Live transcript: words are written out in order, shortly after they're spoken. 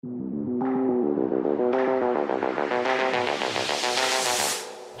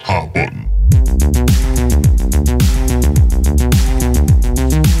button.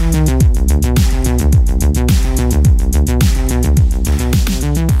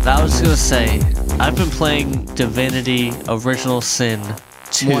 I was gonna say, I've been playing Divinity Original Sin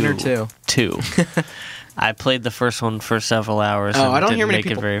 2. 1 or 2? 2. I played the first one for several hours and I don't didn't hear many make it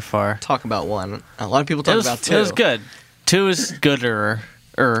people very far. Talk about 1. A lot of people talk about 2. It was good. 2 is gooder.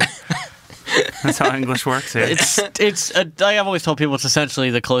 That's how English works here. I've always told people it's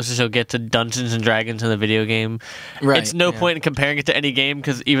essentially the closest you'll get to Dungeons and Dragons in the video game. Right, It's no point in comparing it to any game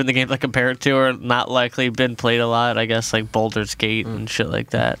because even the games I compare it to are not likely been played a lot. I guess like Baldur's Gate and shit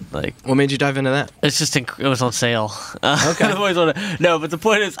like that. Like, What made you dive into that? it's just it was on sale. Okay. I've always no, but the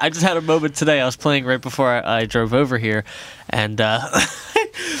point is, I just had a moment today. I was playing right before I drove over here, and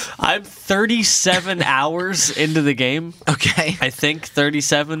I'm 37 hours into the game. Okay. I think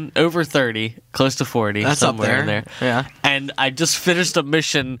 37, over 30, close to 40, That's up somewhere in there. there. Yeah. And I just finished a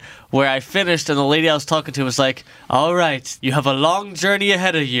mission where I finished, and the lady I was talking to was like, "All right, you have a long journey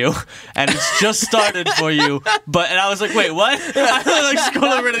ahead of you, and it's just started for you." And I was like, "Wait, what?" I like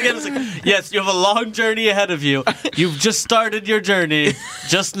scrolled over it again. It's like, "Yes, you have a long journey ahead of you. You've just started your journey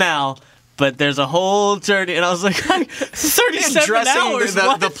just now." But there's a whole journey, and I was like, 37 Addressing hours?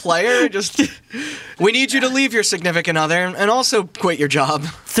 the player, just, we need you to leave your significant other and also quit your job.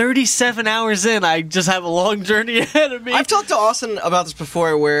 37 hours in, I just have a long journey ahead of me. I've talked to Austin about this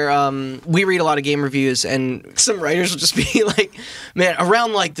before, where we read a lot of game reviews, and some writers will just be like, man,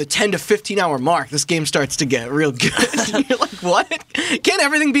 around like the 10 to 15 hour mark, this game starts to get real good. And you're like, what? Can't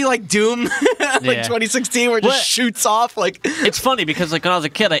everything be like Doom, like Yeah. 2016, where it just What? shoots off? Like, It's funny because like when I was a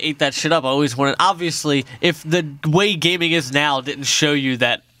kid, I ate that shit up. I always wanted. Obviously, if the way gaming is now didn't show you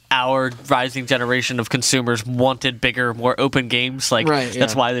that our rising generation of consumers wanted bigger, more open games, like Right,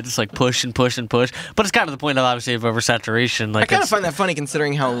 that's yeah. why they just like push and push and push. But it's kind of the point of obviously of oversaturation. Like I kind of it's- find that funny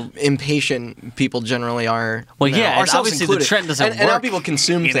considering how impatient people generally are. Well, you know, yeah, and ourselves obviously the included. trend doesn't and how work, people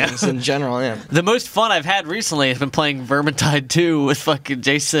consume you know? things in general. Yeah. the most fun I've had recently has been playing Vermintide 2 with fucking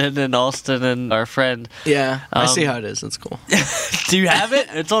Jason and Austin and our friend. Yeah, I Um, see how it is. It's cool. Do you have it?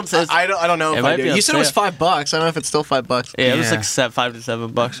 It's on. I don't know It if might I do. be on You said it was sale. $5. I don't know if it's still $5. Yeah, it was Yeah. like $5 to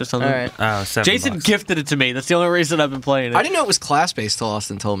 $7 or something. All right. Oh, $7. Jason gifted it to me. That's the only reason I've been playing it. I didn't know it was class based till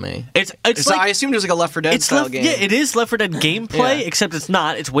Austin told me. It's So like I assumed it was like a Left 4 Dead it's style left, game. yeah, it is Left 4 Dead gameplay, Yeah. except it's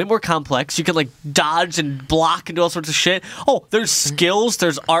not. It's way more complex. You can like dodge and block and do all sorts of shit. Oh, there's skills,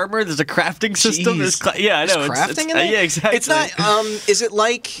 there's armor, there's a crafting system. Jeez. Yeah, I know. There's crafting in it. it? Yeah, exactly. It's not. Is it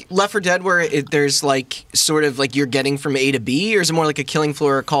like Left 4 Dead where there's like sort of like you're getting from A to B, or is it more like a Killing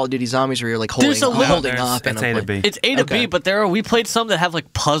Floor or Call of Duty Zombies where you're like There's a little- holding up? It's and A to B. It's A to Okay. B, but we played some that have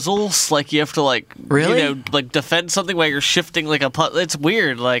like puzzles. Like you have to like Really? you know like defend something while you're shifting like a puzzle. It's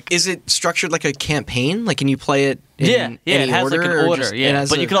weird. Like Is it structured like a campaign? Like, can you play it in yeah, any it has order? like an or order. just- it Yeah, has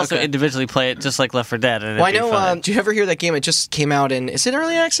but a- you can also okay. individually play it just like Left 4 Dead. And Well, I it'd be know. fun. Do you ever hear that game? It just came out in. Is it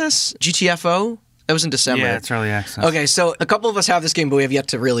early access? GTFO. That was in December. Yeah, it's early access. Okay, so a couple of us have this game, but we have yet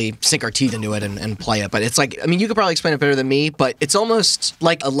to really sink our teeth into it and play it. But it's like, I mean, you could probably explain it better than me, but it's almost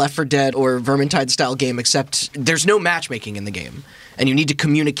like a Left 4 Dead or Vermintide style game, except there's no matchmaking in the game. And you need to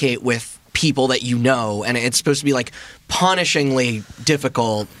communicate with people that you know, and it's supposed to be like punishingly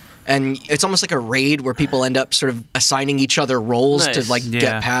difficult. And it's almost like a raid where people end up sort of assigning each other roles Nice. to like Yeah.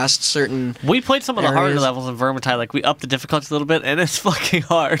 get past certain. We played some of the harder areas. levels in Vermintide. Like we upped the difficulty a little bit, and it's fucking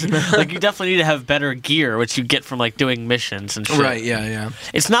hard. Like you definitely need to have better gear, which you get from like doing missions and shit. Right, yeah.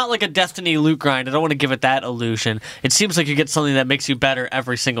 It's not like a Destiny loot grind. I don't want to give it that illusion. It seems like you get something that makes you better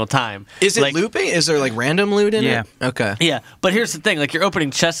every single time. Is it like, looping? Is there like random loot in Yeah. it? Okay. Yeah, but here's the thing: like you're opening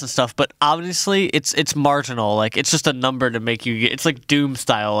chests and stuff, but obviously it's marginal. Like it's just a number to make you. It's like Doom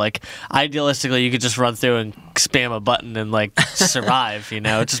style. Like idealistically, you could just run through and spam a button and like survive. You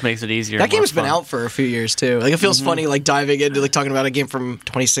know, it just makes it easier. That and more game's been fun. out for a few years too. Like it feels funny like diving into like talking about a game from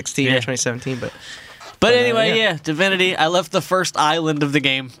 2016 or Yeah. 2017, But anyway, yeah. yeah, Divinity. I left the first island of the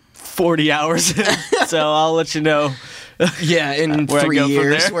game 40 hours in, so I'll let you know. yeah, in Where I 3 go from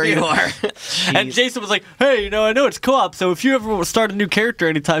years there. where you are. And Jason was like, "Hey, you know, I know it's co-op, so if you ever start a new character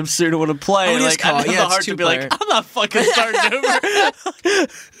anytime soon and want to play, Oh, it is like, I co-op. have Yeah, the it's heart to be like, two-player. I'm not fucking starting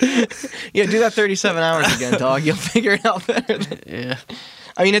over." Yeah, do that 37 hours again, dog. You'll figure it out better. Yeah.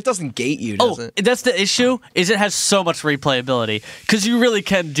 I mean, it doesn't gate you, does Oh, it? that's the issue. Is it has so much replayability because you really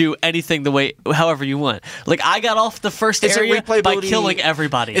can do anything the way, however you want. Like I got off the first Is it area by replayability- killing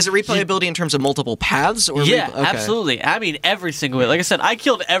everybody. Is it replayability in terms of multiple paths? Or Yeah, okay. absolutely. I mean, every single way. Like I said, I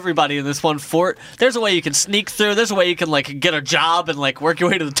killed everybody in this one fort. There's a way you can sneak through. There's a way you can like get a job and like work your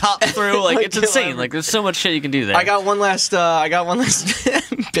way to the top through. Like it's kill insane. everybody. Like there's so much shit you can do there. I got one last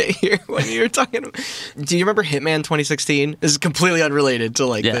bit here when you were talking. Do you remember Hitman 2016? This is completely unrelated to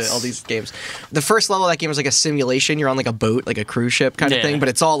like Yes. all these games. The first level of that game was like a simulation. You're on like a boat, like a cruise ship kind of Yeah. thing, but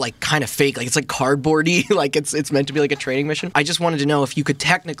it's all like kind of fake. Like it's like cardboardy. Like it's meant to be like a training mission. I just wanted to know if you could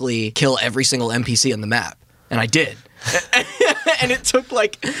technically kill every single NPC on the map, and I did. And it took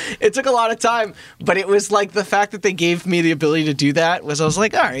a lot of time, but it was like the fact that they gave me the ability to do that was I was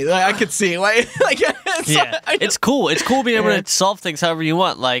like, all right, I could see why. It's cool. It's cool being able to solve things however you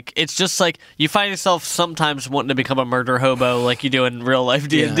want. Like it's just like you find yourself sometimes wanting to become a murder hobo like you do in real life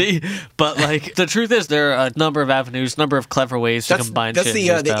D&D. But like the truth is there are a number of avenues, number of clever ways to combine That's shit the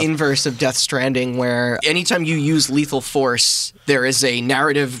and do the stuff. inverse of Death Stranding, where anytime you use lethal force, there is a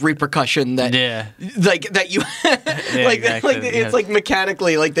narrative repercussion that Yeah. like that you exactly, it's yeah. like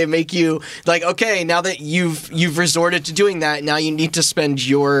mechanically like they make you like, okay, now that you've resorted to doing that, now you need to spend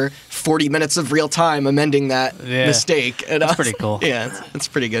your 40 minutes of real time amending that Yeah. mistake. And That's I was- pretty cool. Yeah, it's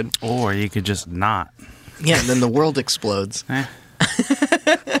pretty good. Or you could just not. Yeah, and then the world explodes.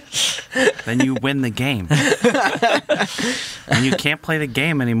 Then you win the game. When you can't play the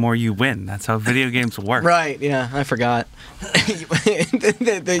game anymore, you win. That's how video games work. Right, yeah, I forgot.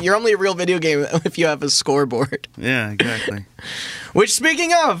 You're only a real video game if you have a scoreboard. Yeah, exactly. Which,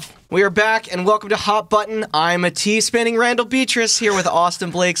 speaking of, we are back and welcome to Hot Button. I'm a tea-spinning Randall Beatrice here with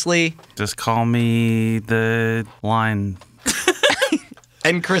Austin Blakesley Just call me the line.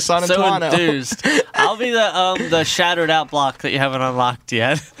 and Chris So Anantuano. enthused. I'll be the shattered out block that you haven't unlocked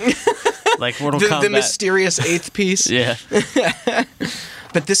yet. Like Mortal Kombat. The mysterious eighth piece. Yeah.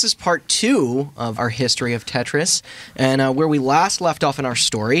 But this is part 2 of our history of Tetris, and where we last left off in our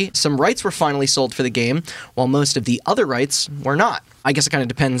story, some rights were finally sold for the game, while most of the other rights were not. I guess it kind of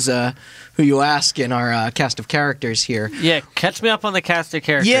depends who you ask in our cast of characters here. Yeah, catch me up on the cast of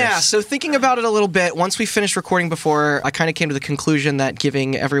characters. Yeah, so thinking about it a little bit, once we finished recording before, I kind of came to the conclusion that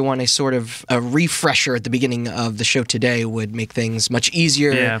giving everyone a sort of a refresher at the beginning of the show today would make things much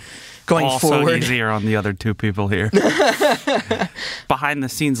easier Yeah. going also forward. easier on the other two people here. Behind the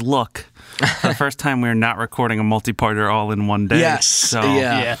scenes look. For the first time, we're not recording a multi-parter all in one day. Yes, So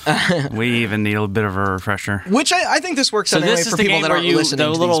yeah. Yeah. we even need a bit of a refresher. Which I think this works So out anyway this is for the people game that where aren't you listening the to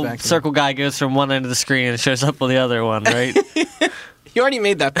these little back then. circle guy goes from one end of the screen and shows up on the other one, right? You already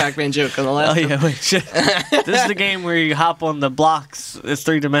made that Pac-Man joke on the last Oh yeah, wait. Shit. This is the game where you hop on the blocks. It's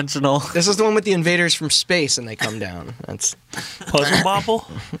 3-dimensional. This is the one with the invaders from space and they come down. That's Puzzle bobble?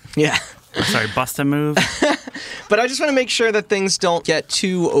 yeah. Sorry, bust a move. But I just want to make sure that things don't get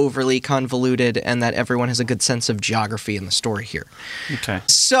too overly convoluted and that everyone has a good sense of geography in the story here. Okay.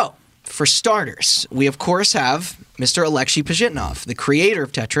 So, for starters, we of course have Mr. Alexei Pajitnov, the creator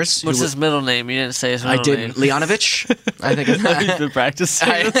of Tetris. What's who- his middle name? You didn't say his middle I didn't. name. Leonovich? I think He's been practicing.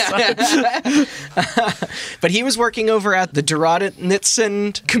 But he was working over at the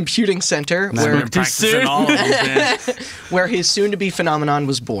Dorodnitsin Computing Center, I've where been practicing all of these days. where his soon-to-be phenomenon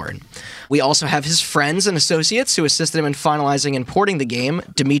was born. We also have his friends and associates who assisted him in finalizing and porting the game,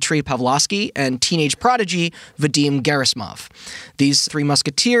 Dmitry Pavlovsky and teenage prodigy Vadim Gerasimov. These three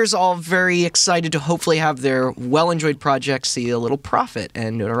musketeers all very excited to hopefully have their well-enjoyed project see a little profit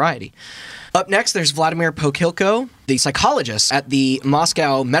and notoriety. Up next, there's Vladimir Pokhilko, the psychologist at the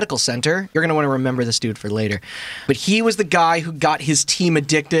Moscow Medical Center. You're going to want to remember this dude for later. But he was the guy who got his team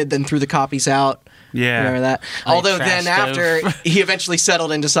addicted, then threw the copies out. Yeah. Remember that? Like Although trash then after, stove. he eventually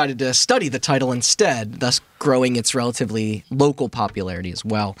settled and decided to study the title instead, thus growing its relatively local popularity as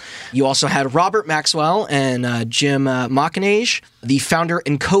well. You also had Robert Maxwell and Jim Machinage, the founder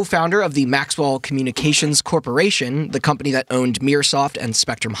and co-founder of the Maxwell Communications Corporation, the company that owned Mirrorsoft and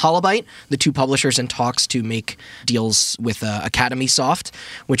Spectrum Holobyte, the two publishers in talks to make deals with Academy Soft,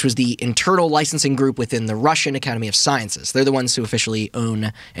 which was the internal licensing group within the Russian Academy of Sciences. They're the ones who officially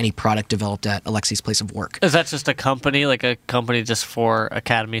own any product developed at Alexei's place of work. Is that just a company, like a company just for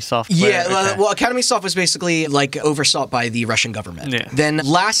Academy software? Yeah, Okay. well, Academy Soft was basically like oversaw by the Russian government. Yeah. Then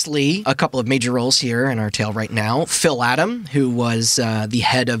lastly, a couple of major roles here in our tale right now. Phil Adam, who was the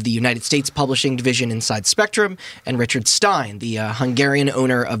head of the United States publishing division inside Spectrum, and Richard Stein, the Hungarian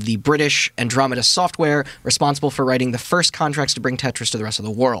owner of the British Andromeda Software, responsible for writing the first contracts to bring Tetris to the rest of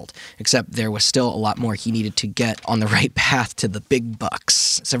the world. Except there was still a lot more he needed to get on the right path to the big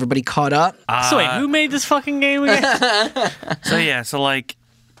bucks. Is everybody caught up? So wait, who made this fucking game again? So like,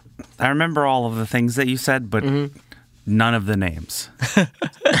 I remember all of the things that you said, but none of the names.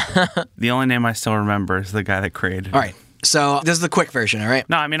 The only name I still remember is the guy that created it. All right. So this is the quick version, all right?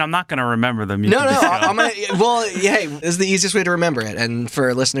 No, I mean, I'm not going to remember them. You No, can no, just go. I'm gonna. Well, hey, this is the easiest way to remember it, and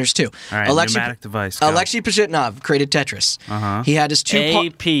for listeners too. All right, pneumatic device, go. Alexei Pajitnov created Tetris. Uh-huh. He had his two.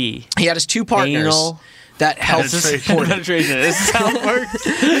 AP. He had his two partners. Anal that helped This is support it. penetration. This is how it works.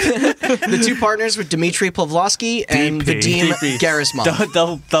 The two partners were Dmitry Pavlovsky and DP. Vadim Gerasimov.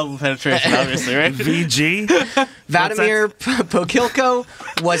 Double penetration, obviously, right? VG. Vladimir Pokilko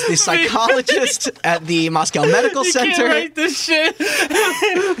was the psychologist at the Moscow Medical You can't Center. write this shit.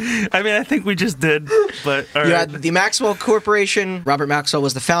 I mean, I think we just did, but all You right. had the Maxwell Corporation. Robert Maxwell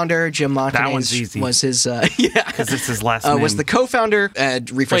was the founder. Jim That one's Montanez easy. was his because it's his last name. was the co-founder.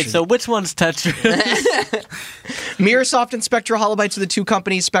 Wait, Refreshing. so which one's Tetris? Mirasoft and Spectral Holobytes are the two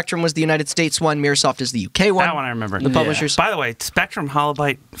companies. Spectrum was the United States one. Mirasoft is the UK one. That one I remember. The publishers. By the way, Spectrum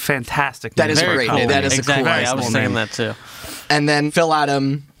Holobyte, fantastic. That name is for a great company. name. That is a exactly. cool I was small thinking name. that too. And then Phil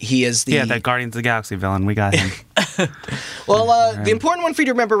Adam, he is the... Yeah, that Guardians of the Galaxy villain. We got him. Well, the important one for you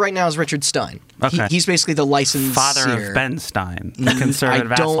to remember right now is Richard Stein. Okay. He's basically the licensee. Father of Ben Stein, the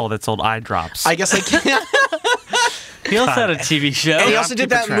conservative I don't- asshole that sold eye drops. I guess I can't... He also had a TV show. And he I'm also did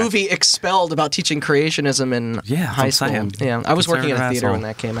keeping that track. movie Expelled about teaching creationism in Yeah, that's high what I'm school. saying. Yeah, I was working at a Conservative theater when asshole.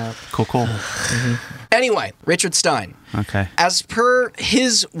 that came out. Cool. Anyway, Richard Stein. Okay. As per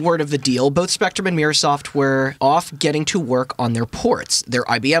his word of the deal, both Spectrum and Mirasoft were off getting to work on their ports, their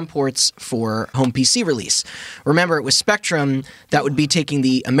IBM ports for home PC release. Remember, it was Spectrum that would be taking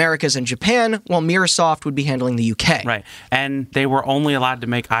the Americas and Japan, while Mirasoft would be handling the UK. Right. And they were only allowed to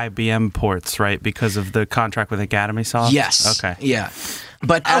make IBM ports, right? Because of the contract with Academy Soft? Yes. Okay. Yeah.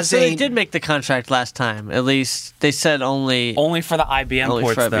 But Oh, as so a... they did make the contract last time. At least they said only. Only for the IBM Only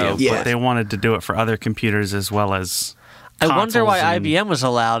ports, for though. IBM. Yeah. But they wanted to do it for other computers as well as I wonder why consoles and- IBM was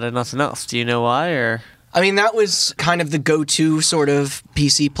allowed and nothing else. Do you know why? Or I mean, that was kind of the go-to sort of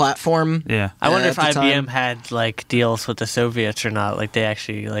PC platform. Yeah. I wonder if at the IBM time. had like deals with the Soviets or not. Like they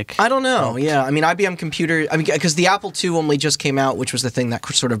actually like. I don't know. Yeah, I mean, IBM computer. I mean, because the Apple II only just came out, which was the thing that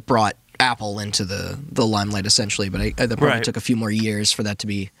sort of brought Apple into the limelight, essentially. But that probably Right. took a few more years for that to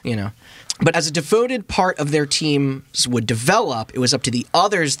be, But as a devoted part of their teams would develop, it was up to the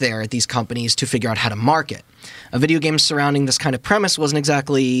others there at these companies to figure out how to market. A video game surrounding this kind of premise wasn't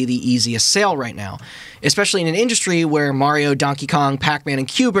exactly the easiest sale right now, especially in an industry where Mario, Donkey Kong, Pac-Man, and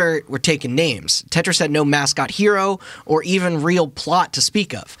Q*bert were taking names. Tetris had no mascot hero or even real plot to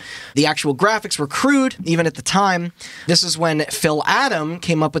speak of. The actual graphics were crude, even at the time. This is when Phil Adam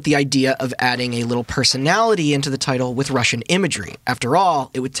came up with the idea of adding a little personality into the title with Russian imagery. After all,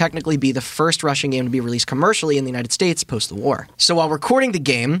 it would technically be the first Russian game to be released commercially in the United States post the war. So while recording the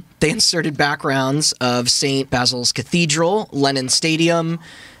game, they inserted backgrounds of St. Basil's Cathedral, Lenin Stadium,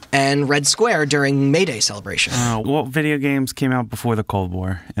 and Red Square during May Day celebration. What video games came out before the Cold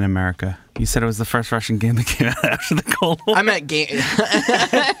War in America? You said it was the first Russian game that came out after the Cold War. I meant game.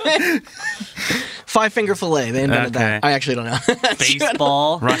 Five Finger Fillet. They invented Okay. that. I actually don't know.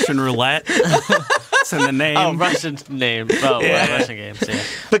 baseball. Russian roulette. It's in the name. Oh, Russian name. Oh, well, Russian games. Yeah.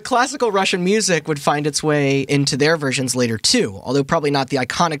 But classical Russian music would find its way into their versions later too, although probably not the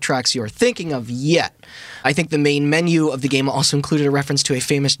iconic tracks you're thinking of yet. I think the main menu of the game also included a reference to a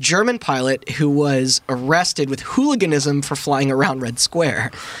famous German pilot who was arrested with hooliganism for flying around Red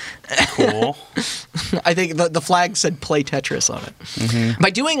Square. Cool. I think the flag said play Tetris on it. By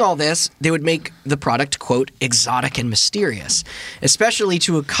doing all this, they would make the product, quote, exotic and mysterious, especially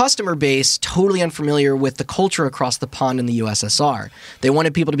to a customer base totally unfamiliar with the culture across the pond in the USSR. They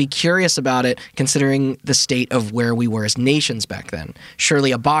wanted people to be curious about it, considering the state of where we were as nations back then.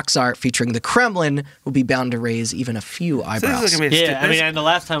 Surely a box art featuring the Kremlin would be bound to raise even a few So eyebrows. this is gonna be a Yeah, I mean, and the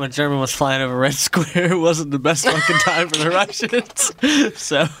last time a German was flying over Red Square, it wasn't the best fucking time for the Russians.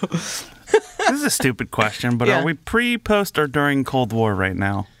 So, this is a stupid question, but Yeah. are we pre, post, or during Cold War right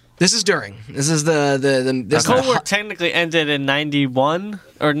now? This is during. This is this the is Cold the War hot- technically ended in '91,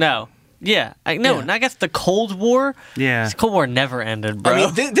 or no? Yeah, Yeah. I guess the Cold War. Yeah. The Cold War never ended, bro.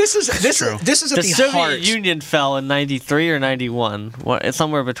 I mean, this is true. this is at the the Soviet heart. Union fell in '93 or '91. It's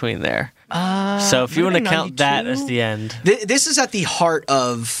somewhere between there. So if you want to maybe count that 92? as the end, This is at the heart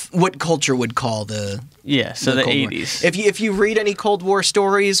of what culture would call the yeah. So the Cold War. '80s. If you read any Cold War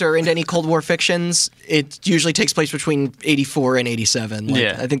stories or into any Cold War fictions, it usually takes place between 84 and 87.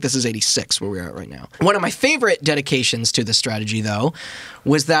 Yeah. I think this is 86 where we're at right now. One of my favorite dedications to this strategy, though,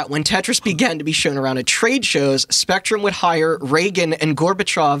 was that when Tetris began to be shown around at trade shows, Spectrum would hire Reagan and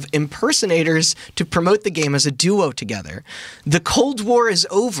Gorbachev impersonators to promote the game as a duo together. The Cold War is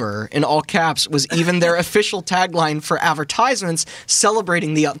over, in all caps, was even their official tagline for advertisements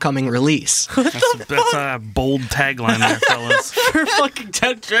celebrating the upcoming release. That's a bold tagline there, fellas. For fucking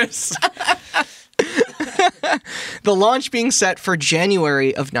Tetris. The launch being set for January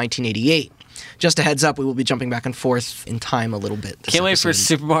of 1988. Just a heads up, we will be jumping back and forth in time a little bit. this Can't wait for episode.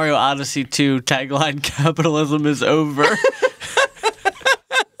 Super Mario Odyssey 2 tagline: "Capitalism is over."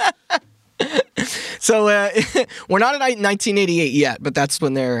 So So we're not in 1988 yet, but that's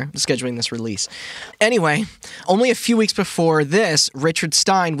when they're scheduling this release. Anyway, only a few weeks before this, Richard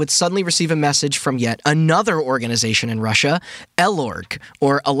Stein would suddenly receive a message from yet another organization in Russia, ELORG,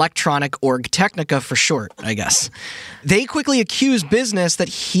 or Electronic Org Technica for short, I guess. They quickly accused business that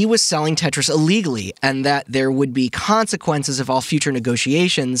he was selling Tetris illegally and that there would be consequences if all future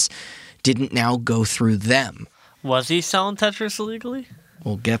negotiations didn't now go through them. Was he selling Tetris illegally?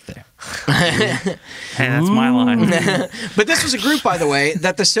 We'll get there. Hey, that's my line. But this was a group, by the way,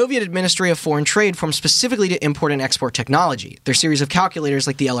 that the Soviet Ministry of Foreign Trade formed specifically to import and export technology. Their series of calculators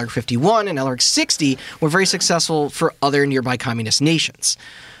like the LRG 51 and LRG 60 were very successful for other nearby communist nations.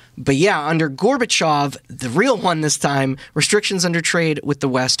 But yeah, under Gorbachev, the real one this time, restrictions under trade with the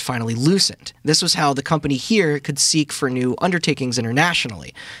West finally loosened. This was how the company here could seek for new undertakings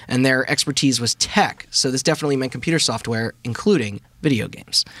internationally, and their expertise was tech, so this definitely meant computer software, including video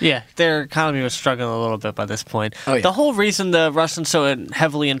games. Yeah, their economy was struggling a little bit by this point. Oh, yeah. The whole reason the Russians so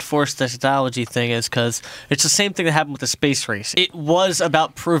heavily enforced the technology thing is because it's the same thing that happened with the space race. It was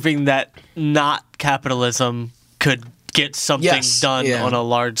about proving that not capitalism could get something done on a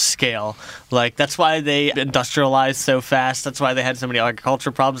large scale. Like, that's why they industrialized so fast. That's why they had so many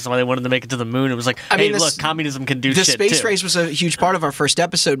agriculture problems. That's why they wanted to make it to the moon. It was like, look, communism can do shit too. The space race was a huge part of our first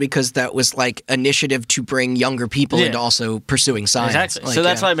episode because that was like initiative to bring younger people into also pursuing science. Exactly. Like, so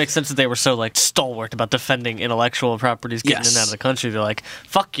that's why it makes sense that they were so like stalwart about defending intellectual properties getting in and out of the country. They're like,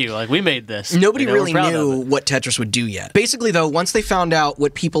 fuck you, like we made this. Nobody really knew what Tetris would do yet. Basically, though, once they found out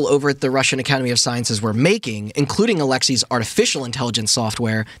what people over at the Russian Academy of Sciences were making, including Alexei's artificial intelligence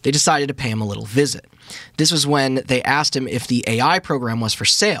software, they decided to pay him a little visit. This was when they asked him if the AI program was for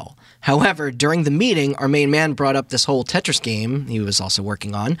sale. However, during the meeting, our main man brought up this whole Tetris game he was also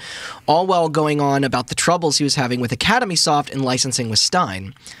working on, all while going on about the troubles he was having with Academy Soft and licensing with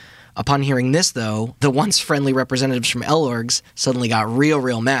Stein. Upon hearing this, though, the once friendly representatives from ELORGs suddenly got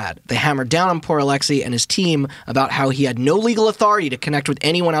real mad. They hammered down on poor Alexei and his team about how he had no legal authority to connect with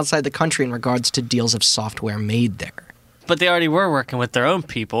anyone outside the country in regards to deals of software made there. But they already were working with their own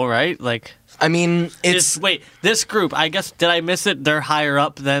people, right? Like, I mean, it's... this group, I guess, did I miss it? They're higher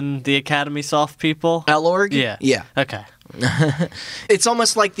up than the Academy Soft people? ELORG? Yeah. Yeah. Okay. It's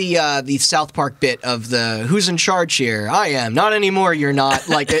almost like the South Park bit of the who's in charge here? I am. Not anymore, you're not.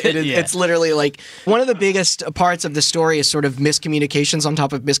 Like it's literally like one of the biggest parts of the story is sort of miscommunications on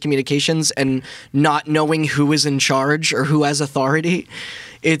top of miscommunications and not knowing who is in charge or who has authority.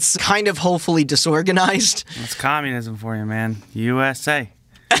 It's kind of hopefully disorganized. That's communism for you, man. USA.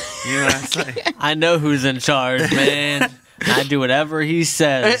 USA. I know who's in charge, man. I do whatever he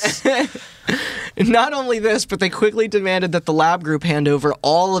says. Not only this, but they quickly demanded that the lab group hand over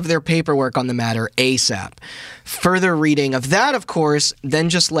all of their paperwork on the matter ASAP. Further reading of that, of course, then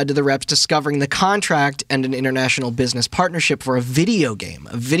just led to the reps discovering the contract and an international business partnership for a video game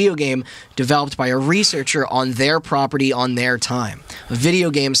developed by a researcher on their property on their time. A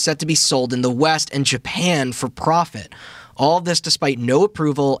video game set to be sold in the West and Japan for profit. All of this despite no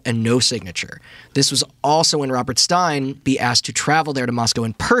approval and no signature. This was also when Robert Stein be asked to travel there to Moscow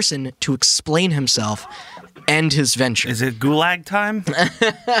in person to explain himself and his venture. Is it Gulag time?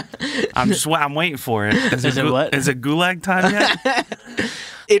 I'm waiting for it. Is it what? Is it Gulag time yet?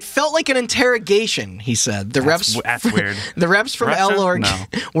 It felt like an interrogation, he said. That's weird. The reps from ELORG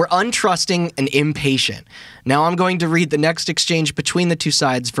were untrusting and impatient. Now I'm going to read the next exchange between the two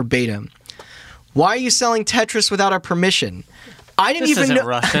sides verbatim. Why are you selling Tetris without our permission? I didn't even know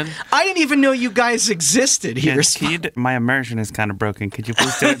Russian. I didn't even know you guys existed. He responded. My immersion is kind of broken. Could you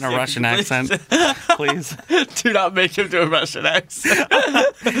please do it in a Russian accent, please? Do not make him do a Russian accent.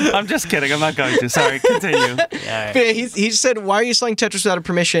 I'm just kidding. I'm not going to. Sorry. Continue. Yeah, right. He said, "Why are you selling Tetris without our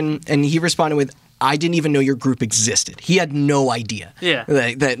permission?" And he responded with, I didn't even know your group existed. He had no idea. Yeah.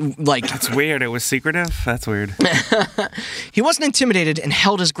 That's weird. It was secretive? That's weird. He wasn't intimidated and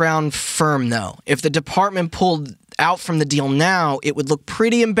held his ground firm, though. If the department pulled out from the deal now, it would look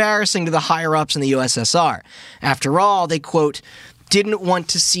pretty embarrassing to the higher-ups in the USSR. After all, they, quote, didn't want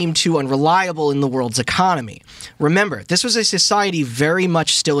to seem too unreliable in the world's economy. Remember, this was a society very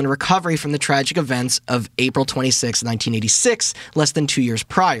much still in recovery from the tragic events of April 26, 1986, less than 2 years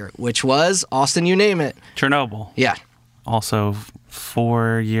prior, which was, Austin, you name it. Chernobyl. Yeah. Also,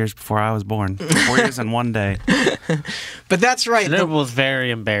 4 years before I was born. 4 years and 1 day. But that's right. Chernobyl was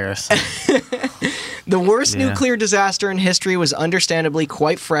very embarrassing. The worst nuclear disaster in history was understandably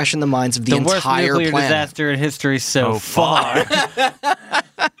quite fresh in the minds of the entire planet. The worst nuclear disaster in history so far.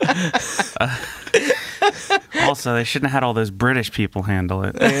 Also, they shouldn't have had all those British people handle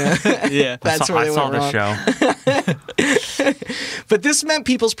it. Yeah. That's where I they saw went the wrong. show. But this meant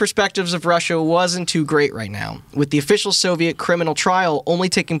people's perspectives of Russia wasn't too great right now, with the official Soviet criminal trial only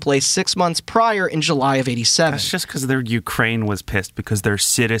taking place 6 months prior in July of 87. That's just because their Ukraine was pissed because their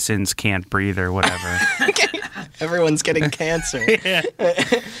citizens can't breathe or whatever. Everyone's getting cancer. Yeah.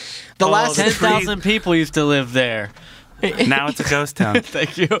 The last 10,000 people used to live there. Now it's a ghost town.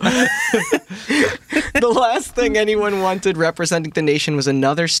 Thank you. The last thing anyone wanted representing the nation was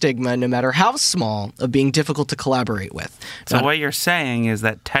another stigma, no matter how small, of being difficult to collaborate with. So what you're saying is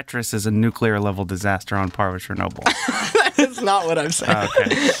that Tetris is a nuclear level disaster on par with Chernobyl. That's not what I'm saying.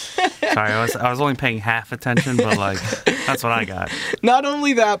 Okay. Sorry, I was only paying half attention, but like that's what I got. Not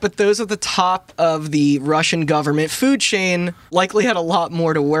only that, but those at the top of the Russian government food chain likely had a lot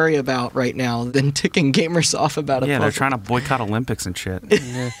more to worry about right now than ticking gamers off about a Yeah, they're puzzle. trying to boycott Olympics and shit.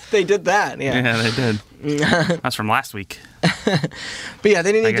 They did that, yeah. Yeah, they did. That's from last week. But yeah,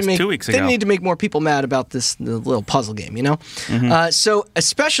 they didn't I need to guess make 2 weeks they ago. didn't need to make more people mad about this the little puzzle game, you know. So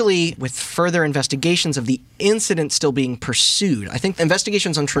especially with further investigations of the incident still being pursued, I think the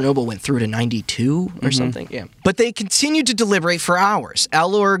investigations on Chernobyl went through to 92 or something. Yeah, but they continued to deliberate for hours.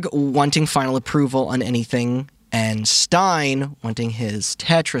 Elorg wanting final approval on anything, and Stein wanting his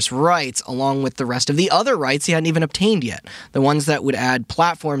Tetris rights, along with the rest of the other rights he hadn't even obtained yet, the ones that would add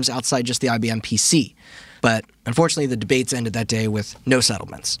platforms outside just the IBM PC. But unfortunately, the debates ended that day with no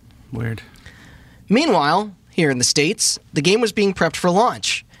settlements. Weird. Meanwhile, here in the States, the game was being prepped for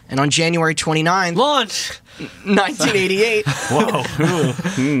launch. And on January 29th, Launch! 1988, Whoa.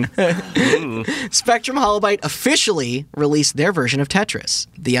 Spectrum Holobyte officially released their version of Tetris.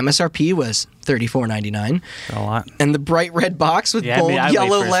 The MSRP was $34.99, A lot. and the bright red box with Yeah, bold I'd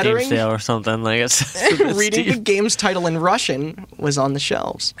yellow wait for a Steam lettering sale or something. Like it's reading the game's title in Russian was on the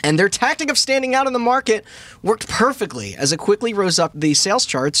shelves. And their tactic of standing out in the market worked perfectly, as it quickly rose up the sales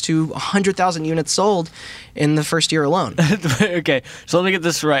charts to 100,000 units sold in the first year alone. Okay, so let me get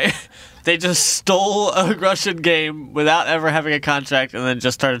this right. They just stole a Russian game without ever having a contract and then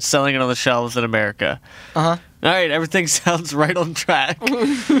just started selling it on the shelves in America. Uh-huh. All right, everything sounds right on track.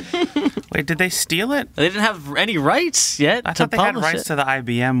 Wait, did they steal it? They didn't have any rights yet I to thought they had publish rights it. to the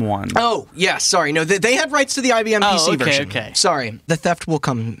IBM one. Oh, yeah, sorry. No, they had rights to the IBM PC okay, version. okay. Sorry, the theft will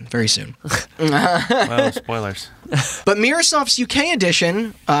come very soon. Well, spoilers. But Microsoft's UK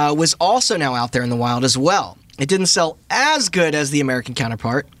edition was also now out there in the wild as well. It didn't sell as good as the American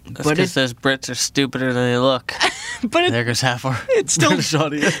counterpart, That's but because those Brits are stupider than they look. it There goes half our still- British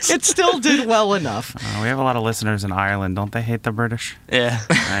audience. it still did well enough. We have a lot of listeners in Ireland. Don't they hate the British? Yeah.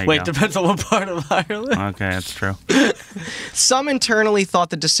 There you Wait, go. depends on what part of Ireland. Okay, that's true. Some internally thought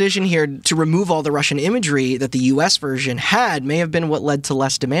the decision here to remove all the Russian imagery that the US version had may have been what led to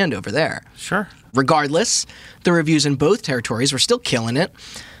less demand over there. Sure. Regardless, the reviews in both territories were still killing it.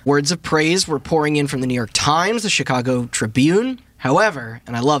 Words of praise were pouring in from the New York Times, the Chicago Tribune. However,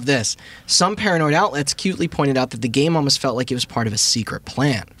 and I love this, some paranoid outlets cutely pointed out that the game almost felt like it was part of a secret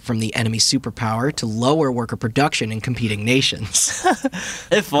plan from the enemy superpower to lower worker production in competing nations.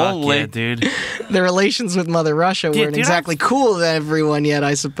 If Fuck only. yeah, dude. The relations with Mother Russia weren't dude, exactly cool to everyone yet,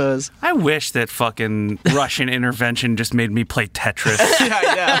 I suppose. I wish that fucking Russian intervention just made me play Tetris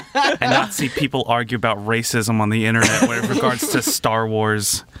Yeah, yeah. and not see people argue about racism on the internet with regards to Star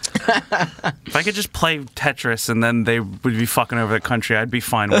Wars. If I could just play Tetris and then they would be fucking over the country, I'd be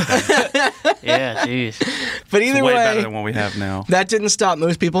fine with that. Yeah, jeez. But It's either way better way, than what we have now. that didn't stop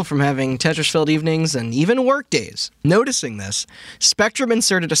most people from having Tetris-filled evenings and even work days. Noticing this, Spectrum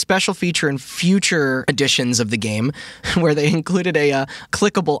inserted a special feature in future editions of the game where they included a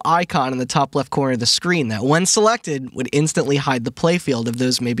clickable icon in the top left corner of the screen that, when selected, would instantly hide the playfield of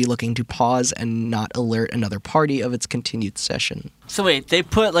those maybe looking to pause and not alert another party of its continued session. So wait, they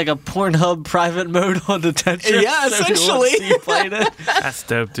put like a Pornhub private mode on the Tetris? Yeah, so everyone essentially. see you played it? That's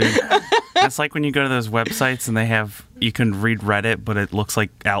dope, dude. That's like when you go to those websites and you can read Reddit, but it looks like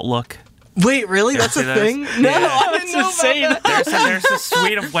Outlook. Wait, really? That's see a those? thing? No, Yeah. I didn't know insane. about that. There's a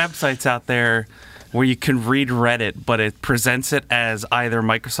suite of websites out there where you can read Reddit, but it presents it as either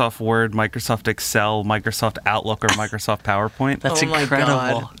Microsoft Word, Microsoft Excel, Microsoft Outlook, or Microsoft PowerPoint. That's Oh my incredible.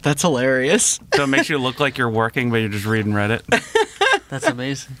 God. That's hilarious. So it makes you look like you're working, but you're just reading Reddit. That's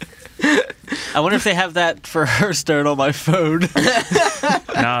amazing. I wonder if they have that for Hearthstone on my phone.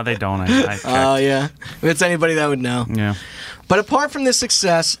 No, they don't. I checked. Oh, yeah. If it's anybody that would know. Yeah. But apart from this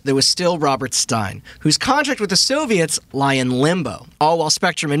success, there was still Robert Stein, whose contract with the Soviets lie in limbo, all while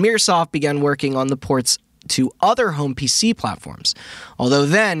Spectrum and Microsoft began working on the ports to other home PC platforms. Although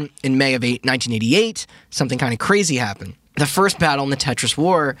then, in May of 1988, something kind of crazy happened. The first battle in the Tetris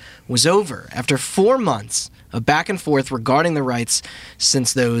War was over after 4 months a back and forth regarding the rights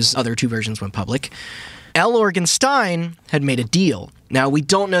since those other two versions went public. L. Stein had made a deal. Now, we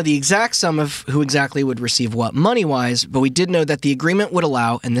don't know the exact sum of who exactly would receive what money-wise, but we did know that the agreement would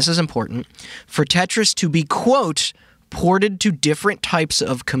allow, and this is important, for Tetris to be, quote, ported to different types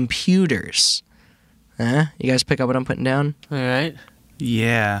of computers. You guys pick up what I'm putting down? All right.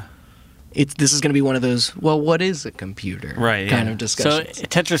 Yeah. This is going to be one of those, well, what is a computer? Right, kind yeah. of So discussions.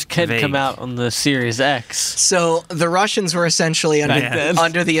 Tetris can Vague. come out on the Series X. So the Russians were essentially Back then.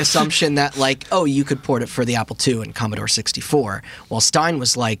 under the assumption that, like, oh, you could port it for the Apple II and Commodore 64. While Stein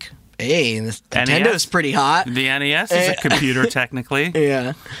was like, hey, this Nintendo's pretty hot. The NES is a computer, technically.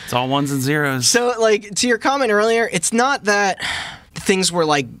 Yeah. It's all ones and zeros. So, like, to your comment earlier, it's not that things were,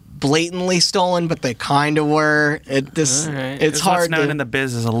 like, blatantly stolen, but they kind of were. All right. It's It's hard what's known to... in the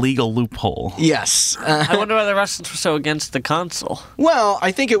biz as a legal loophole. Yes. I wonder why the Russians were so against the console. Well,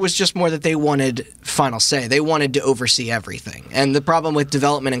 I think it was just more that they wanted final say. They wanted to oversee everything. And the problem with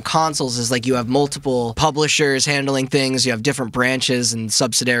development in consoles is, like, you have multiple publishers handling things, you have different branches and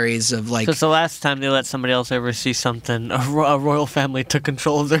subsidiaries of, like... Because the last time they let somebody else oversee something, a royal family took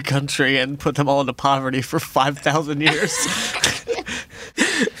control of their country and put them all into poverty for 5,000 years.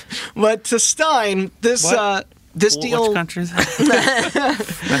 But to Stein, this deal... Which country is that?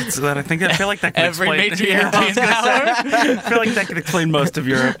 I feel like that could Every explain... major Yeah, I European was gonna say, power. I feel like that could explain most of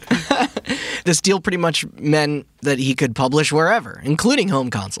Europe. This deal pretty much meant that he could publish wherever, including home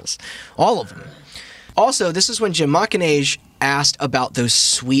consoles. All of them. Also, this is when Jim Machinage asked about those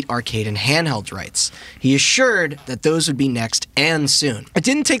sweet arcade and handheld rights. He assured that those would be next and soon. It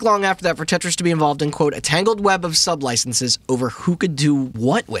didn't take long after that for Tetris to be involved in, quote, a tangled web of sub-licenses over who could do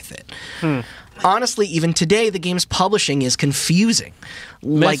what with it. Honestly, even today, the game's publishing is confusing.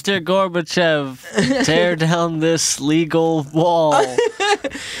 Like, Mr. Gorbachev, tear down this legal wall.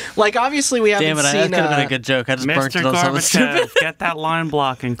 obviously, we haven't Damn it, that seen... could have been a good joke. I just burnt Mr. it on something stupid. Gorbachev, get that line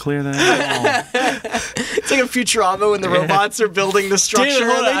block and clear the wall. It's like a Futurama when the robots are building the structure. Dude,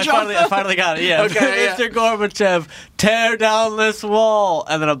 hold and on, they I jump finally got it. Yeah. Okay, yeah. Mr. Gorbachev, tear down this wall,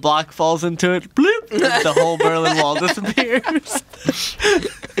 and then a block falls into it. Bloop, and the whole Berlin Wall disappears.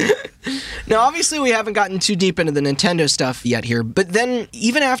 Now, obviously, we haven't gotten too deep into the Nintendo stuff yet here, but then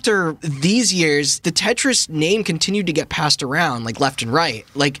even after these years, the Tetris name continued to get passed around, like, left and right.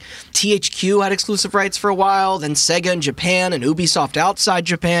 Like, THQ had exclusive rights for a while, then Sega in Japan and Ubisoft outside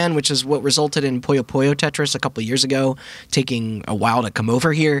Japan, which is what resulted in Puyo Puyo Tetris a couple years ago, taking a while to come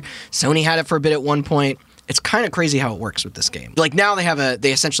over here. Sony had it for a bit at one point. It's kind of crazy how it works with this game. Like, now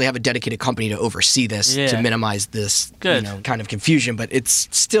they essentially have a dedicated company to oversee this, Yeah. to minimize this, Good. kind of confusion, but it's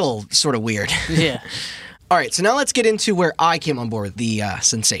still sort of weird. Yeah. All right, so now let's get into where I came on board with the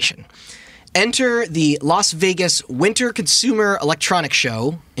sensation. Enter the Las Vegas Winter Consumer Electronics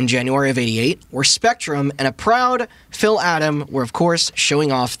Show in January of '88, where Spectrum and a proud Phil Adam were, of course,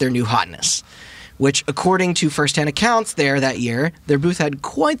 showing off their new hotness. Which, according to first-hand accounts there that year, their booth had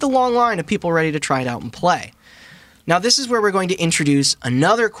quite the long line of people ready to try it out and play. Now, this is where we're going to introduce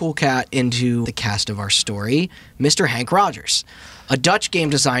another cool cat into the cast of our story, Mr. Hank Rogers, a Dutch game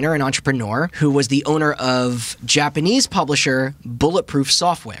designer and entrepreneur who was the owner of Japanese publisher Bulletproof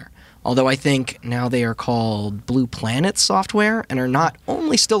Software. Although I think now they are called Blue Planet Software and are not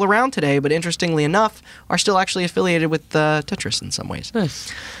only still around today, but interestingly enough, are still actually affiliated with Tetris in some ways.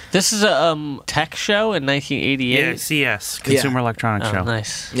 Nice. This is a tech show in 1988. Yeah, CS, Consumer Electronics Oh, Show.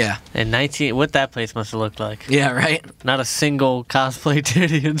 nice. Yeah. And what that place must have looked like. Yeah, right? Not a single cosplay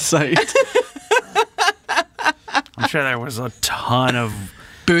titty in sight. I'm sure there was a ton of...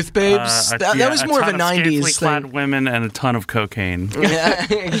 Booth babes. That was more of a 90s clad thing. women and a ton of cocaine.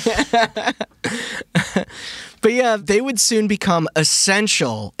 But yeah, they would soon become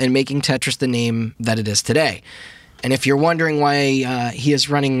essential in making Tetris the name that it is today. And if you're wondering why he is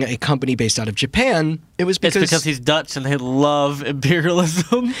running a company based out of Japan, it was It's because because he's Dutch and they love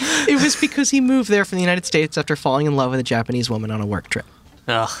imperialism. it was because he moved there from the United States after falling in love with a Japanese woman on a work trip.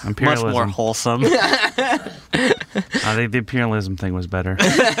 Ugh, much Imperialism. more wholesome. I think the imperialism thing was better.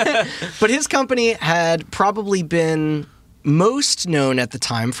 But his company had probably been most known at the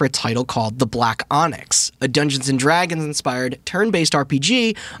time for a title called The Black Onyx, a Dungeons & Dragons-inspired turn-based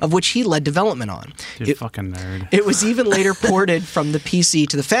RPG of which he led development on. Dude, fucking nerd. It was even later ported from the PC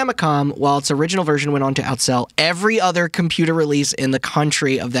to the Famicom, while its original version went on to outsell every other computer release in the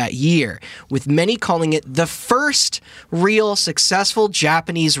country of that year, with many calling it the first real successful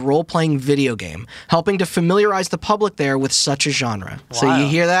Japanese role-playing video game, helping to familiarize the public there with such a genre. So Wow. you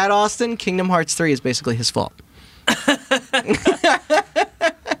hear that, Austin? Kingdom Hearts 3 is basically his fault. I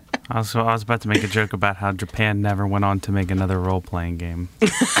was about to make a joke about how Japan never went on to make another role-playing game.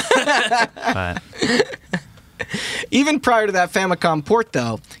 But Even prior to that Famicom port,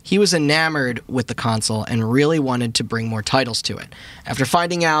 though, he was enamored with the console and really wanted to bring more titles to it. After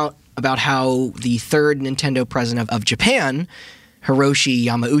finding out about how the third Nintendo president of Japan, Hiroshi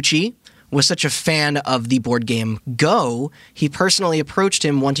Yamauchi, was such a fan of the board game Go, he personally approached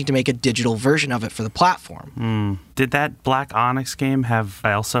him wanting to make a digital version of it for the platform. Did that Black Onyx game have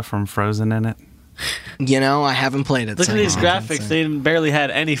Elsa from Frozen in it? You know, I haven't played it. Look at these graphics. They barely had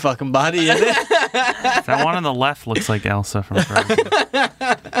any fucking body in it. That one on the left looks like Elsa from Frozen.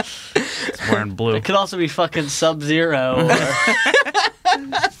 It's wearing blue. It could also be fucking Sub-Zero.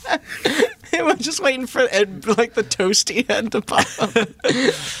 I'm just waiting for like the toasty head to pop up.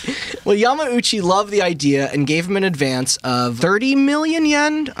 Well, Yamauchi loved the idea and gave him an advance of 30 million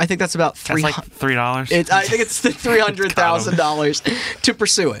yen. I think that's about That's like $3. I think it's the $300,000 to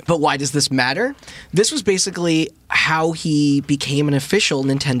pursue it. But why does this matter? This was basically how he became an official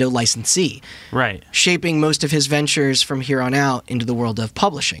Nintendo licensee, Right. shaping most of his ventures from here on out into the world of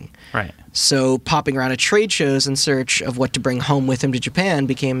publishing. Right. So popping around at trade shows in search of what to bring home with him to Japan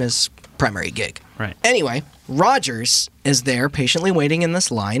became his primary gig. Right. Anyway, Rogers is there patiently waiting in this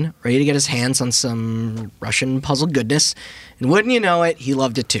line, ready to get his hands on some Russian puzzle goodness, and wouldn't you know it, he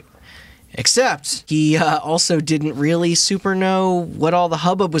loved it too. Except he also didn't really super know what all the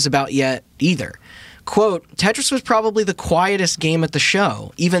hubbub was about yet either. Quote, Tetris was probably the quietest game at the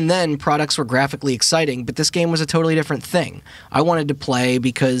show. Even then, products were graphically exciting, but this game was a totally different thing. I wanted to play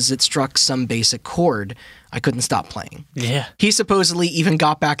because it struck some basic chord. I couldn't stop playing. Yeah. He supposedly even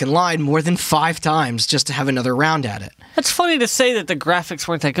got back in line more than 5 times just to have another round at it. That's funny to say that the graphics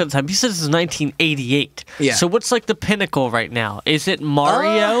weren't that good at the time. You said this is 1988. Yeah. So what's like the pinnacle right now? Is it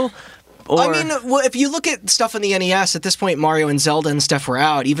Mario? I mean, well, if you look at stuff on the NES, at this point, Mario and Zelda and stuff were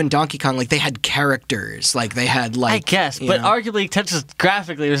out. Even Donkey Kong, like, they had characters. Like, they had, like... I guess, you but know. arguably Tetris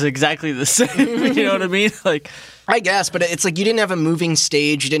graphically was exactly the same. You know what I mean? Like, I guess, but it's like you didn't have a moving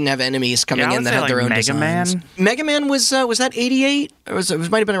stage. You didn't have enemies coming Yeah, I in would that say, had their like, own Mega designs. Man? Mega Man was that 88? Or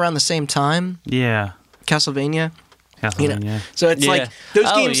it might have been around the same time? Yeah. Castlevania? You know, Castlevania. so it's Yeah. like those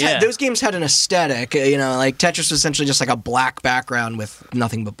Oh, games. yeah. Those games had an aesthetic. You know, like Tetris was essentially just like a black background with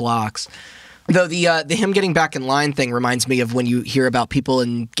nothing but blocks. Though the him getting back in line thing reminds me of when you hear about people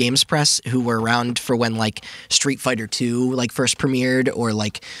in games press who were around for when like Street Fighter 2 like first premiered, or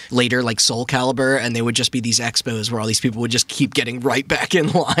like later like Soul Calibur, and they would just be these expos where all these people would just keep getting right back in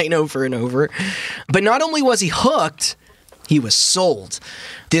line over and over. But not only was he hooked, he was sold.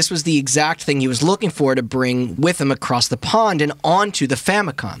 This was the exact thing he was looking for to bring with him across the pond and onto the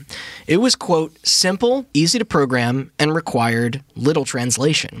Famicom. It was, quote, simple, easy to program, and required little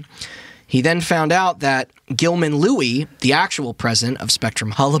translation. He then found out that Gilman Louie, the actual president of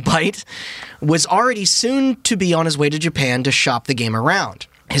Spectrum Holobyte, was already soon to be on his way to Japan to shop the game around.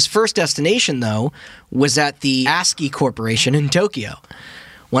 His first destination, though, was at the ASCII Corporation in Tokyo,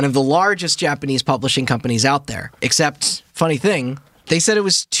 one of the largest Japanese publishing companies out there. Except, funny thing, they said it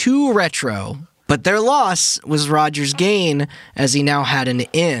was too retro, but their loss was Roger's gain, as he now had an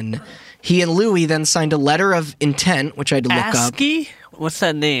in. He and Louie then signed a letter of intent, which I had to look up. ASCII? What's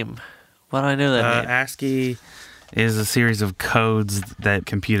that name? Why do I know that name? ASCII is a series of codes that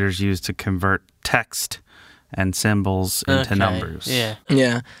computers use to convert text and symbols into Okay, numbers. Yeah.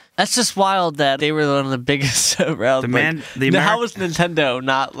 Yeah. That's just wild that they were one of the biggest around. How was Nintendo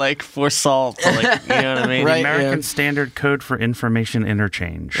not like foresaw to, like, you know what I mean? Right. The American yeah. Standard Code for Information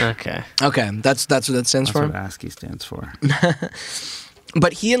Interchange. Okay. Okay, that's what that stands That's for. what ASCII stands for.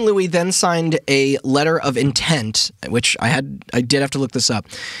 But he and Louis then signed a letter of intent, which I did have to look this up.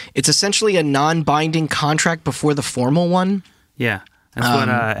 It's essentially a non-binding contract before the formal one. Yeah. That's what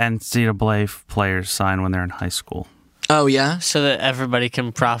NCAA players sign when they're in high school. Oh, yeah? So that everybody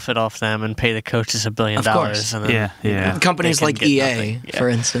can profit off them and pay the coaches $1 billion. Of course. And then, Yeah, yeah. Companies they can like get EA, nothing. Yeah. for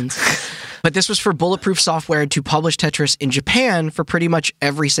instance. But this was for Bulletproof Software to publish Tetris in Japan for pretty much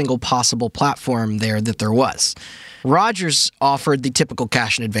every single possible platform that there was. Rogers offered the typical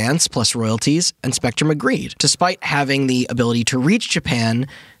cash in advance plus royalties, and Spectrum agreed. Despite having the ability to reach Japan,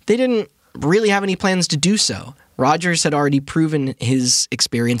 they didn't really have any plans to do so. Rogers had already proven his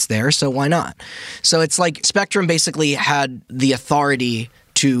experience there, so why not? So it's like Spectrum basically had the authority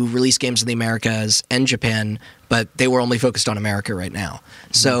to release games in the Americas and Japan, but they were only focused on America right now.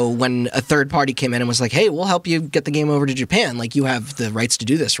 So when a third party came in and was like, hey, we'll help you get the game over to Japan, like, you have the rights to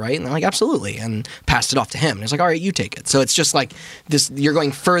do this, right? And they're like, absolutely, and passed it off to him. And he's like, all right, you take it. So it's just like this, you're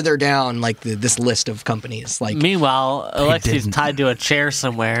going further down like this list of companies. Like, Meanwhile, Alexi's didn't. tied to a chair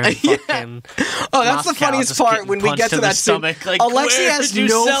somewhere. In fucking oh, that's the Moscow, funniest just part getting when we punched get to in the that scene. stomach. Like, Alexi where has did you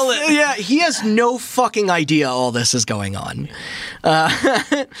no, sell it? yeah, he has no fucking idea all this is going on.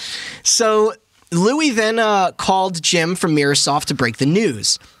 So Louis then called Jim from Mirrorsoft to break the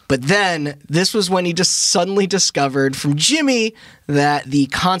news. But then, this was when he just suddenly discovered from Jimmy that the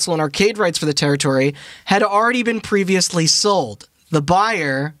console and arcade rights for the territory had already been previously sold. The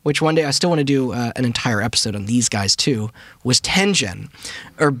buyer, which one day I still want to do an entire episode on these guys too, was Tengen,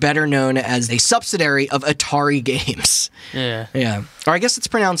 or better known as a subsidiary of Atari Games. Yeah. Yeah. Or I guess it's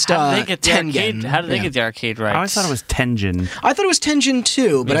pronounced How did they get the Tengen. arcade? How did they get the arcade rights? I always thought it was Tengen. I thought it was Tengen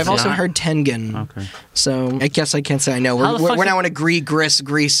too, but Me I've also too. heard Tengen. Okay. So I guess I can't say I know. How the We're, fuck we're did- now in a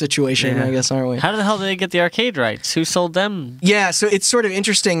Greece situation, Yeah. I guess, aren't we? How the hell did they get the arcade rights? Who sold them? Yeah, so it's sort of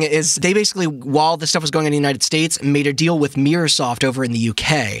interesting is they basically, while this stuff was going on in the United States, made a deal with Mirrorsoft over in the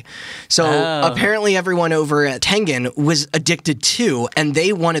UK. So Oh. apparently everyone over at Tengen was addicted to, and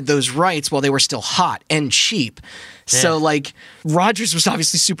they wanted those rights while they were still hot and cheap. So, Yeah. like, Rogers was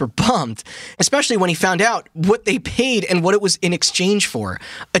obviously super bummed, especially when he found out what they paid and what it was in exchange for.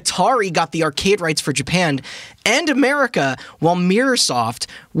 Atari got the arcade rights for Japan and America, while Mirrorsoft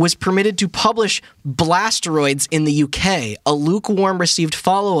was permitted to publish Blasteroids in the UK, a lukewarm received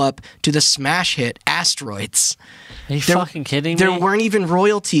follow-up to the smash hit Asteroids. Are you fucking kidding me? There weren't even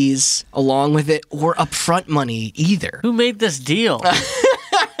royalties along with it or upfront money either. Who made this deal?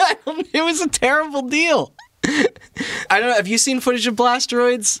 It was a terrible deal. I don't know. Have you seen footage of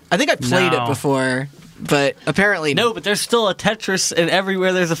Blasteroids? I think I played No. it before, but apparently No, but there's still a Tetris, and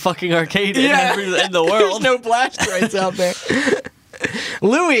everywhere there's a fucking arcade in the world. There's no Blasteroids out there.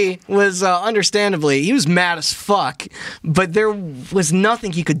 Louis was understandably, he was mad as fuck, but there was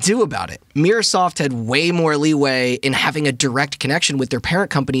nothing he could do about it. Mirrorsoft had way more leeway in having a direct connection with their parent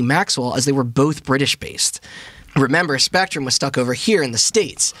company, Maxwell, as they were both British-based. Remember, Spectrum was stuck over here in the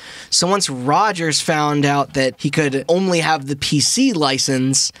States. So once Rogers found out that he could only have the PC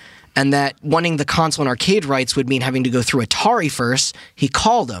license and that wanting the console and arcade rights would mean having to go through Atari first, he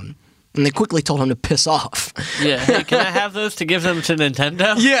called him. And they quickly told him to piss off. Yeah, hey, can I have those to give them to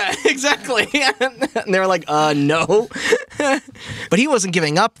Nintendo? Yeah, exactly. And they were like, no. But he wasn't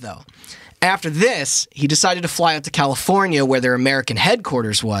giving up, though. After this, he decided to fly out to California, where their American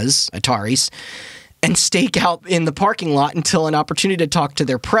headquarters was, Atari's, and stake out in the parking lot until an opportunity to talk to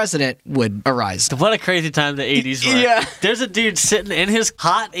their president would arise. What a crazy time the 80s were. Yeah. There's a dude sitting in his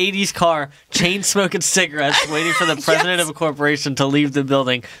hot 80s car, chain smoking cigarettes, waiting for the president Yes. of a corporation to leave the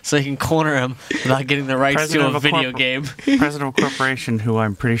building so he can corner him without getting the rights President to a of a video corpor- game. President of a corporation who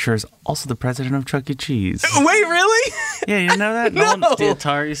I'm pretty sure is also the president of Chuck E. Cheese. Wait, really? Yeah, you didn't know that? No. The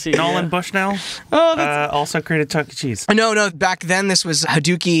Atari scene. Nolan yeah. Bushnell also created Chuck E. Cheese. No. Back then, this was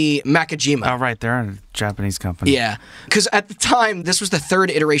Hideki Makijima. Oh, right. They're a Japanese company. Yeah, because at the time, this was the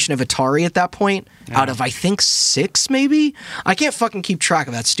third iteration of Atari at that point, out of, I think, 6, maybe? I can't fucking keep track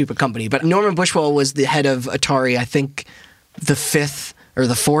of that stupid company, but Norman Bushwell was the head of Atari, I think, the 5th or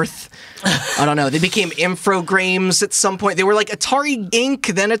the 4th. I don't know. They became Infogrames at some point. They were like Atari Inc.,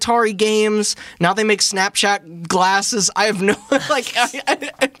 then Atari Games. Now they make Snapchat glasses. I have no,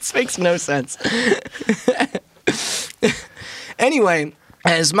 it makes no sense. Anyway,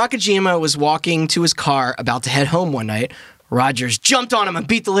 as Makijima was walking to his car about to head home one night, Rogers jumped on him and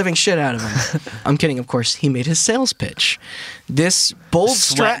beat the living shit out of him. I'm kidding, of course. He made his sales pitch. This bold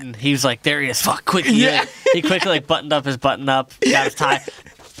Sweating. He was like, there he is. Fuck, quick. Yeah. He quickly buttoned up his button up, got his tie,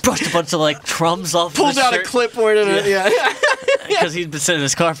 brushed a bunch of crumbs off pulled his out shirt a clipboard and because he'd been sitting in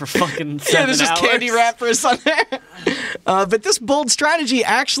his car for fucking 7 there's just hours. candy wrappers on there. But this bold strategy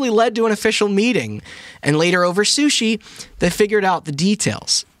actually led to an official meeting. And later over sushi, they figured out the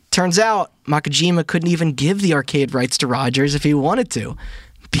details. Turns out, Makijima couldn't even give the arcade rights to Rogers if he wanted to,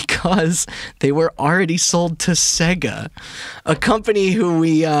 because they were already sold to Sega, a company who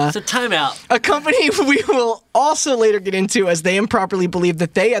we So timeout. a company we will also later get into, as they improperly believed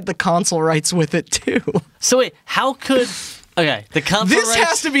that they had the console rights with it too. So wait, how could... Okay, the console This rights...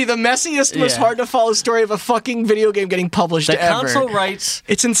 has to be the messiest, most Yeah. hard to follow story of a fucking video game getting published The ever. console rights...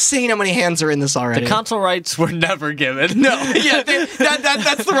 It's insane how many hands are in this already. The console rights were never given. No, yeah,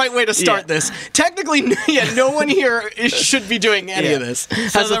 that's the right way to start Yeah. this. Technically, no one here should be doing any Yeah. of this. So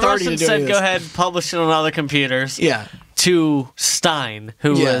Has the authority to Russians do any said, of go this. ahead, publish it on other computers. Yeah. To Stein,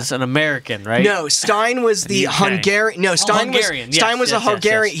 who Yeah. was an American, right? No, Stein was the UK. Hungarian. No, Stein Hungarian, was yes, Stein was yes, a yes,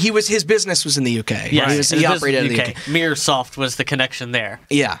 Hungarian. yes. His business was in the UK. Yes, he operated in the UK. Mirrorsoft was the connection there.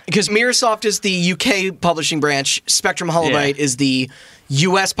 Yeah, because Mirrorsoft is the UK publishing branch. Spectrum Holobyte Yeah. is the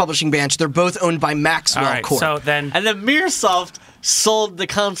US publishing branch. They're both owned by Maxwell All right, Corp. so then And then Mirrorsoft sold the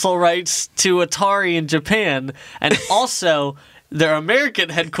console rights to Atari in Japan, and also their American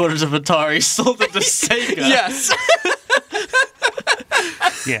headquarters of Atari sold it to Sega. yes.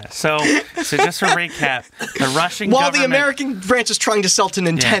 Yeah. So just to recap, the Russian While government, the American branch is trying to sell to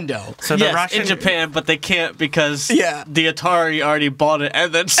Nintendo. So the Yes, Russian in Japan, but they can't because Yeah. the Atari already bought it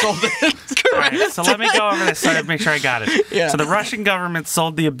and then sold it. All right, so let me go over this so I make sure I got it. Yeah. So the Russian government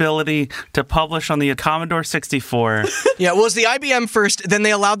sold the ability to publish on the Commodore 64 Yeah, well, it was the IBM first, then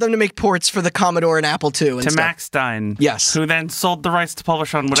they allowed them to make ports for the Commodore and Apple II and to stuff. Max Stein. Yes. Who then sold the rights to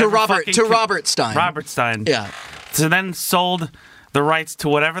publish on whatever To Robert Stein. Robert Stein. Yeah. So then sold the rights to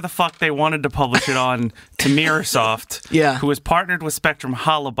whatever the fuck they wanted to publish it on to Mirrorsoft, Yeah. who was partnered with Spectrum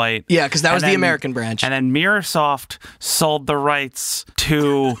Holobyte. Yeah, 'cause that was And the then- American branch. And then Mirrorsoft sold the rights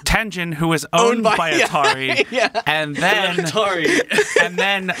to Tengen, who was owned by yeah, Atari. yeah. And then Atari. and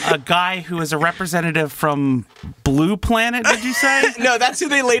then a guy who is a representative from Blue Planet, did you say? No, that's who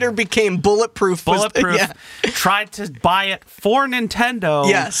they later became. Bulletproof. Bulletproof Yeah. tried to buy it for Nintendo.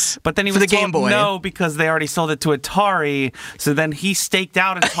 Yes, But then he for was the told Game Boy. no because they already sold it to Atari. So then he staked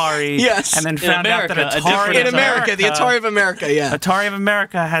out Atari. Yes. And then found out America, that a Atari different In America, the Atari of America, yeah. Atari of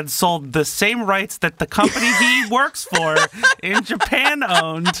America had sold the same rights that the company he works for in Japan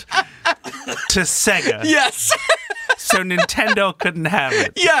owned to Sega. Yes. So Nintendo couldn't have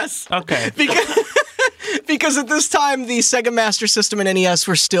it. Yes. Okay. Because at this time, the Sega Master System and NES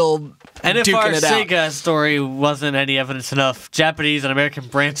were still And if duking our it out. Sega story wasn't any evidence enough, Japanese and American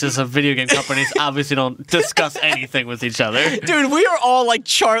branches of video game companies obviously don't discuss anything with each other. Dude, we are all like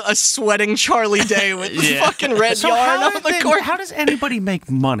a sweating Charlie Day with Yeah. fucking red yarn on the court. How does anybody make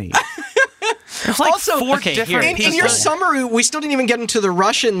money? There's like Also, four okay, different here, In people. your summary, we still didn't even get into the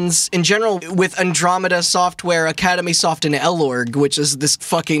Russians in general with Andromeda Software, Academy Soft, and Elorg, which is this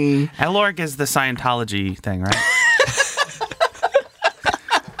fucking... Elorg is the Scientology thing, right?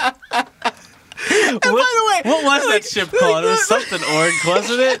 And by the way, What was that ship called? It was something org,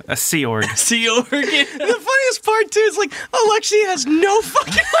 wasn't it? A Sea Org. Sea Org. the funniest part, too, is like, Alexi has no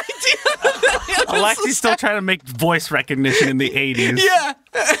fucking idea. Alexi's still trying to make voice recognition in the 80s. Yeah.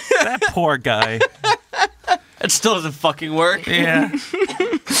 That poor guy. It still doesn't fucking work. Yeah.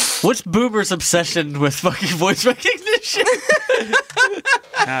 What's Boomer's obsession with fucking voice recognition?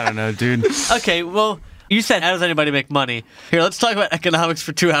 I don't know, dude. Okay, well, you said, how does anybody make money? Here, let's talk about economics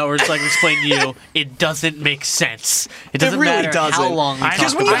for 2 hours so I can explain to you. It doesn't make sense. It doesn't really matter how doesn't. long we I talk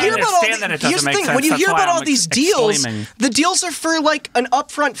Because know, when you about I hear it. about all understand that it here's doesn't the make thing, sense. when you That's hear why about all I'm these deals, exclaiming. the deals are for like an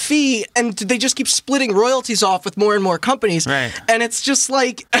upfront fee, and they just keep splitting royalties off with more and more companies. Right. And it's just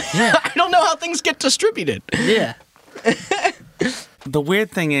like I don't know how things get distributed. Yeah. The weird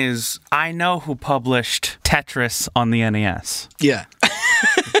thing is, I know who published Tetris on the NES, Yeah.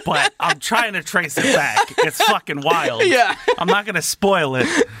 but I'm trying to trace it back. It's fucking wild. Yeah. I'm not going to spoil it.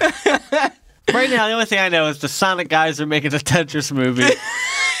 Right now, the only thing I know is the Sonic guys are making a Tetris movie.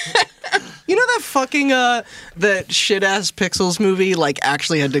 You know that fucking that shit ass Pixels movie like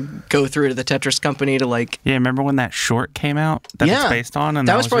actually had to go through to the Tetris company to like Yeah, remember when that short came out that yeah it's based on? And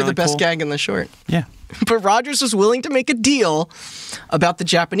that was probably really the best cool? gag in the short. Yeah. But Rogers was willing to make a deal about the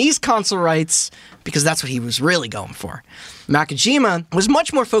Japanese console rights because that's what he was really going for. Nakajima was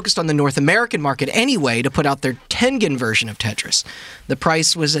much more focused on the North American market anyway to put out their Tengen version of Tetris. The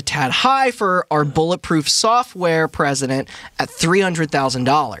price was a tad high for our Bulletproof Software president at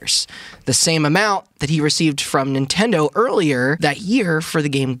 $300,000, the same amount that he received from Nintendo earlier that year for the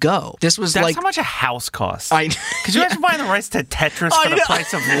game Go. This was That's like how much a house costs. Could you Yeah. imagine buying the rights to Tetris I for the know.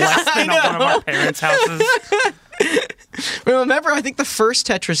 price of less I than one of know. our parents' houses? Remember, I think the first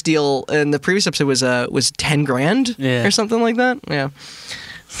Tetris deal in the previous episode was 10 grand Yeah. or something like that. Yeah,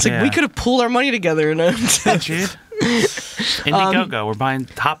 it's like Yeah. we could have pooled our money together. And Dude. Indiegogo, we're buying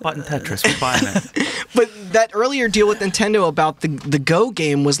hot button Tetris. We're buying it. but that earlier deal with Nintendo about the Go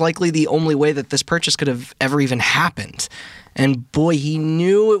game was likely the only way that this purchase could have ever even happened. And boy, he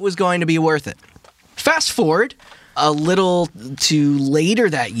knew it was going to be worth it. Fast forward a little to later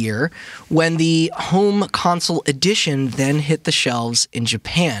that year when the home console edition then hit the shelves in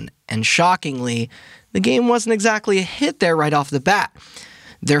Japan. And shockingly, the game wasn't exactly a hit there right off the bat.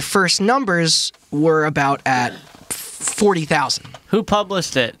 Their first numbers were about at 40,000. Who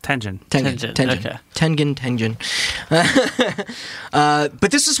published it? Tengen. Tengen, okay. Tengen.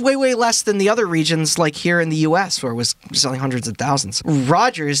 But this is way, way less than the other regions like here in the US where it was selling hundreds of thousands.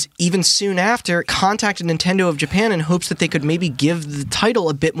 Rogers, even soon after, contacted Nintendo of Japan in hopes that they could maybe give the title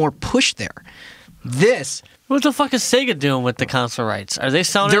a bit more push there. This... What the fuck is Sega doing with the console rights? Are they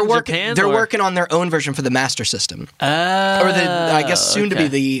selling it in Japan? They're or? working on their own version for the Master System. Oh, Or I guess soon to be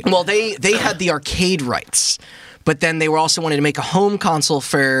okay. the... Well, they had the arcade rights. But then they were also wanting to make a home console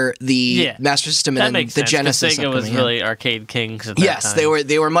for the Master System and That then makes the sense, 'cause Genesis. Sega was upcoming, yeah. really arcade kings at that Yes, time.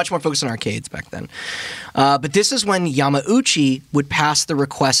 they were much more focused on arcades back then. But this is when Yamauchi would pass the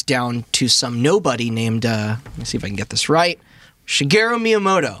request down to some nobody named, let me see if I can get this right, Shigeru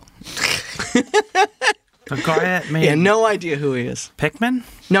Miyamoto. The guy that made Yeah, no idea who he is. Pikmin?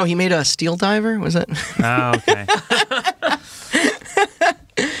 No, he made a Steel Diver, was it? Oh, okay.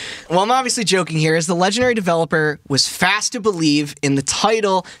 Well, I'm obviously joking here, as the legendary developer was fast to believe in the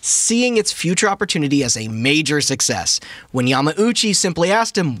title, seeing its future opportunity as a major success. When Yamauchi simply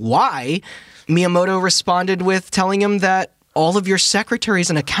asked him why, Miyamoto responded with telling him that all of your secretaries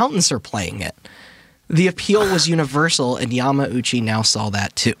and accountants are playing it. The appeal was universal, and Yamauchi now saw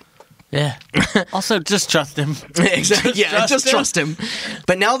that too. Yeah. Also, just trust him. Exactly. Yeah, just trust him.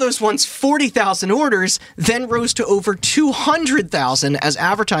 But now those once 40,000 orders then rose to over 200,000 as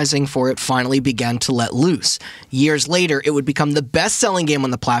advertising for it finally began to let loose. Years later, it would become the best-selling game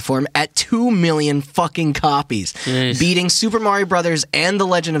on the platform at 2 million fucking copies, beating Super Mario Brothers and The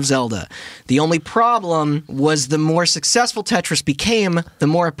Legend of Zelda. The only problem was the more successful Tetris became, the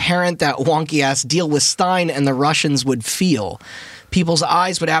more apparent that wonky-ass deal with Stein and the Russians would feel. People's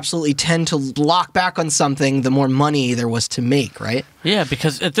eyes would absolutely tend to lock back on something the more money there was to make, right? Yeah,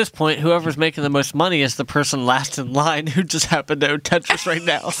 because at this point, whoever's making the most money is the person last in line who just happened to own Tetris right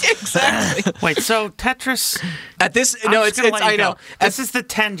now. Exactly. Wait, so Tetris... At this, I'm no, just it's gonna let I you know. go. This is the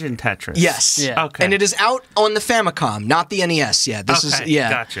Tengen Tetris. Yes. Yeah. Okay. And it is out on the Famicom, not the NES. Yeah, this is Okay, yeah.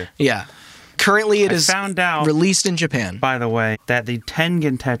 gotcha. Yeah. Currently, it I is found out, released in Japan. by the way, that the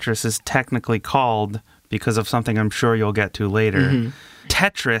Tengen Tetris is technically called, because of something I'm sure you'll get to later,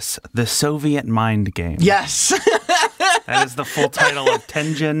 Tetris, the Soviet Mind Game. Yes. That is the full title of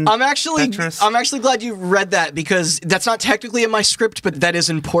Tengen I'm actually Tetris. glad you read that, because that's not technically in my script, but that is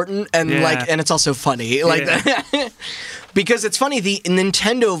important and Yeah. and it's also funny. Like that. Because it's funny, the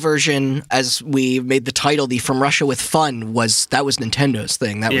Nintendo version, as we made the title, the From Russia with Fun, was Nintendo's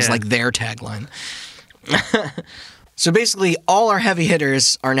thing. That was Yeah. like their tagline. So basically, all our heavy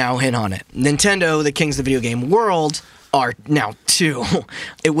hitters are now in on it. Nintendo, the kings of the video game world, are now too.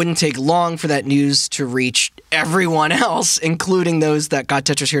 It wouldn't take long for that news to reach everyone else, including those that got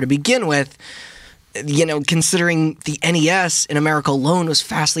Tetris here to begin with. You know, considering the NES in America alone was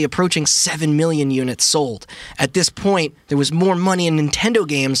fastly approaching 7 million units sold. At this point, there was more money in Nintendo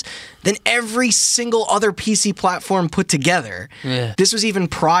games than every single other PC platform put together. Yeah. This was even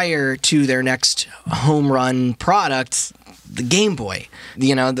prior to their next home run product, the Game Boy,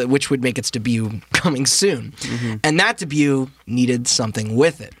 you know, which would make its debut coming soon. And that debut needed something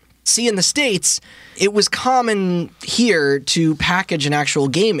with it. See, in the States, it was common here to package an actual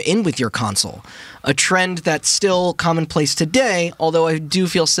game in with your console, a trend that's still commonplace today, although I do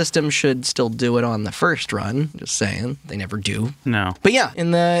feel systems should still do it on the first run, just saying. They never do. No. But yeah,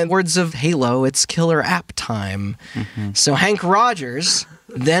 in the words of Halo, it's killer app time. So Hank Rogers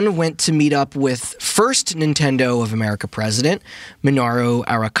then went to meet up with first Nintendo of America president, Minoru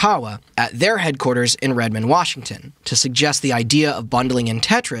Arakawa, at their headquarters in Redmond, Washington, to suggest the idea of bundling in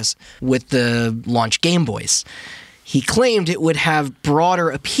Tetris with the launch Game Boys. He claimed it would have broader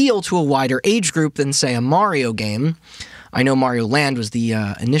appeal to a wider age group than, say, a Mario game. I know Mario Land was the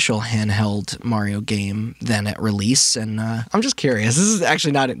initial handheld Mario game then at release, and I'm just curious. This is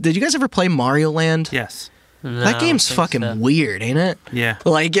actually not... Did you guys ever play Mario Land? Yes. No, That I game's don't think fucking so. weird, ain't it? Yeah.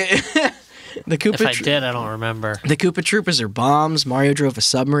 Like, the Koopa... If I did, I don't remember. The Koopa Troopers are bombs. Mario drove a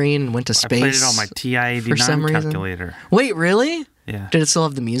submarine and went to I space. played it on my for some TI-89 reason. calculator. Wait, really? Yeah. Did it still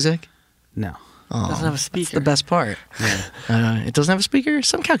have the music? No. Oh, It doesn't have a that's speaker. the best part. Yeah. It doesn't have a speaker?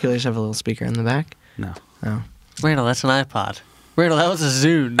 Some calculators have a little speaker in the back. No. Oh. Randall, that's an iPod. Randall, that was a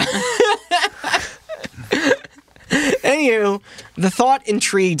Zune. Anywho, the thought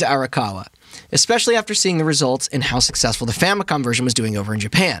intrigued Arakawa, especially after seeing the results and how successful the Famicom version was doing over in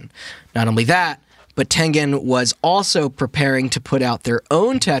Japan. Not only that, but Tengen was also preparing to put out their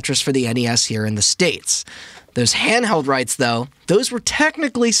own Tetris for the NES here in the States. Those handheld rights, though, those were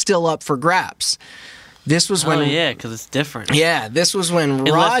technically still up for grabs. This was when... Oh, yeah, because it's different. Yeah, this was when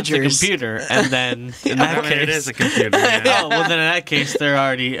Unless Rogers... it's a computer, and then in that I mean, case... it is a computer. Yeah. Oh, well, then in that case,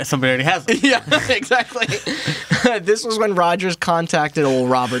 somebody already has it. Yeah, exactly. This was when Rogers contacted old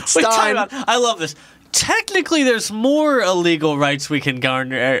Robert Wait, time Stein. out. I love this. Technically, there's more illegal rights we can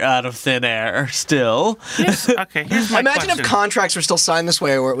garner out of thin air still. Okay, here's my Imagine question. if contracts were still signed this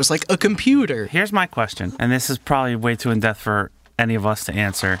way, where it was like a computer. Here's my question, and this is probably way too in-depth for any of us to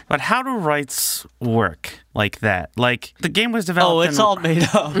answer. But how do rights work? like that. Like, the game was developed Oh, it's all made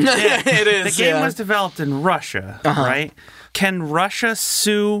up. It is. The game was developed in Russia, right? Can Russia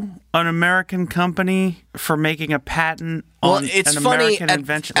sue an American company for making a patent on it's an funny, American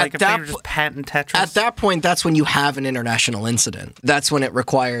invention? at Like, if that they were just patent Tetris? At that point, that's when you have an international incident. That's when it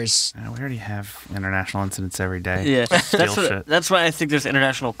requires. We already have international incidents every day. Yeah, Steal shit. that's why I think there's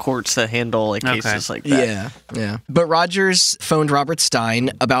international courts that handle like cases like that. Yeah. But Rogers phoned Robert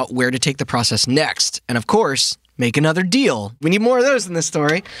Stein about where to take the process next. And of course, make another deal. We need more of those in this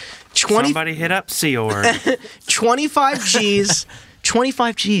story. Somebody hit up Seord. 25 G's.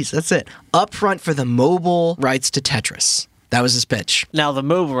 25 G's, that's it. Up front for the mobile rights to Tetris. That was his pitch. Now the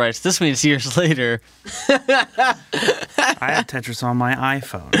mobile rights. This means years later. I had Tetris on my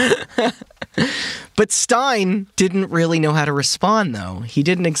iPhone. But Stein didn't really know how to respond, though. He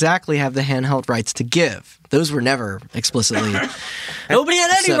didn't exactly have the handheld rights to give. Those were never explicitly. Nobody had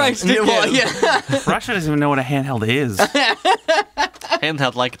any settled. rights to give. Well, yeah. Russia doesn't even know what a handheld is.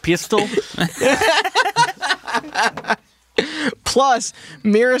 Handheld like pistol. Plus,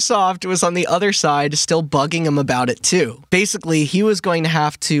 Microsoft was on the other side still bugging him about it too. Basically, he was going to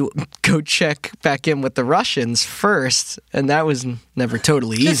have to go check back in with the Russians first, and that was never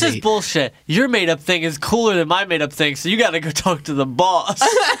totally easy. This is bullshit. Your made-up thing is cooler than my made-up thing, so you gotta go talk to the boss.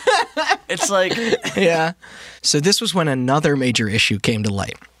 It's like... Yeah. So this was when another major issue came to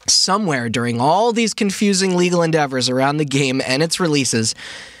light. Somewhere during all these confusing legal endeavors around the game and its releases,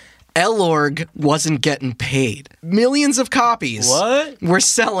 Elorg wasn't getting paid. Millions of copies were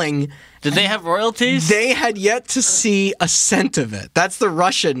selling. Did they have royalties? They had yet to see a cent of it. That's the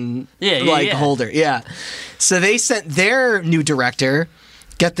Russian holder. Yeah. So they sent their new director,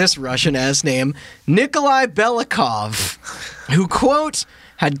 get this Russian-ass name, Nikolai Belikov, who, quote,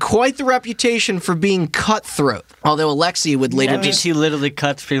 had quite the reputation for being cutthroat. Although Alexei would later That means he literally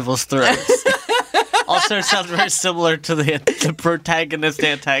cuts people's throats. Also, it sounds very similar to the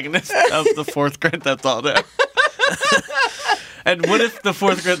protagonist-antagonist of the fourth Grand Theft Auto. And what if the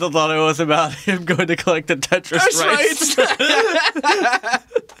fourth Grand Theft Auto was about him going to collect the Tetris rights?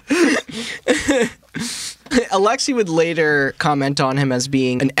 Alexei would later comment on him as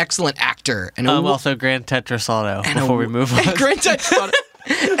being an excellent actor. And also Grand Tetris Auto, before we move on. Grand Tetris Auto.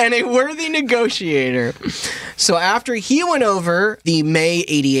 And a worthy negotiator. So after he went over the May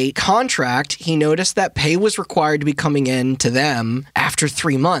 88 contract, he noticed that pay was required to be coming in to them after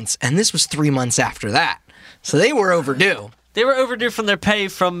 3 months. And this was 3 months after that. So they were overdue. They were overdue from their pay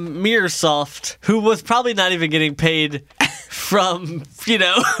from Microsoft, who was probably not even getting paid from,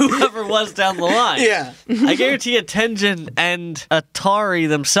 whoever was down the line. Yeah. I guarantee you Tengen and Atari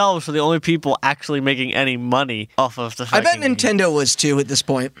themselves were the only people actually making any money off of the I bet Nintendo was too at this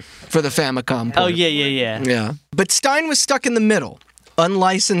point for the Famicom port. Oh, yeah. Yeah. But Stein was stuck in the middle.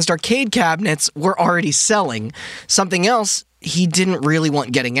 Unlicensed arcade cabinets were already selling. Something else he didn't really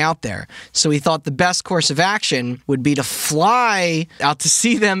want getting out there. So he thought the best course of action would be to fly out to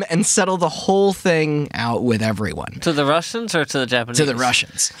see them and settle the whole thing out with everyone. To the Russians or to the Japanese? To the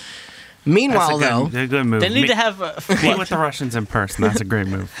Russians. Meanwhile, That's a good move. They need to have... meet with the Russians in person. That's a great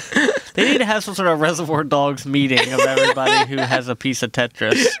move. They need to have some sort of Reservoir Dogs meeting of everybody who has a piece of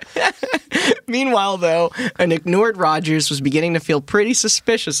Tetris. Meanwhile, though, an ignored Rogers was beginning to feel pretty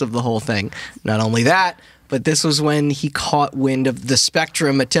suspicious of the whole thing. Not only that, but this was when he caught wind of the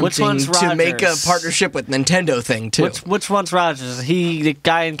Spectrum attempting to make a partnership with Nintendo thing, too. Which one's Rogers? Is he the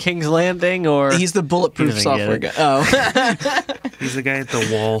guy in King's Landing, or... He's the bulletproof software guy. Oh. He's the guy at the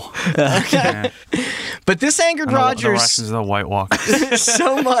wall. Okay. Yeah. But this angered Rogers... The Russians are the White Walkers.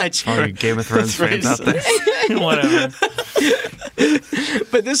 So much. All you Game of Thrones fans out there. Whatever.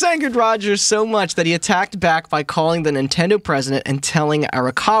 But this angered Rogers so much that he attacked back by calling the Nintendo president and telling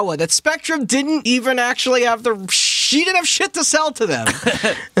Arakawa that Spectrum didn't even actually have she didn't have shit to sell to them.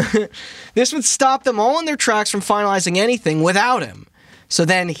 This would stop them all in their tracks from finalizing anything without him. So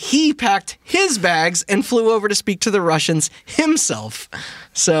then he packed his bags and flew over to speak to the Russians himself.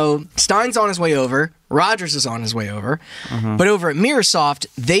 So Stein's on his way over. Rogers is on his way over. But over at Microsoft,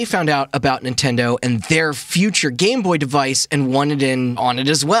 they found out about Nintendo and their future Game Boy device and wanted in on it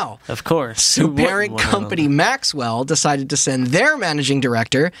as well. Of course. So parent company Maxwell decided to send their managing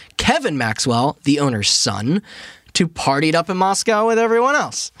director, Kevin Maxwell, the owner's son, to party it up in Moscow with everyone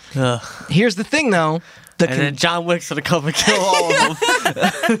else. Here's the thing, though. And then John Wick's gonna come and kill all of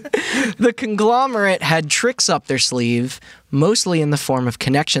them. The conglomerate had tricks up their sleeve, mostly in the form of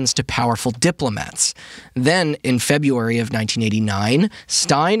connections to powerful diplomats. Then, in February of 1989,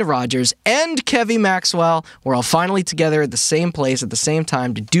 Stein, Rogers, and Kevy Maxwell were all finally together at the same place at the same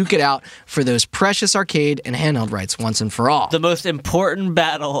time to duke it out for those precious arcade and handheld rights once and for all. The most important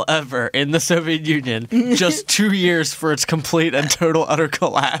battle ever in the Soviet Union, just 2 years for its complete and total utter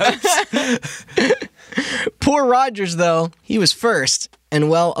collapse. Poor Rogers, though, he was first, and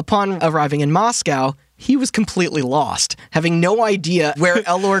well, upon arriving in Moscow, he was completely lost, having no idea where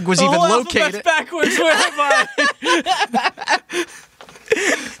Elorg was even located. Backwards, where am I?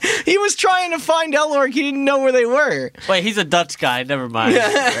 He was trying to find Elorg. He didn't know where they were. Wait, he's a Dutch guy. Never mind.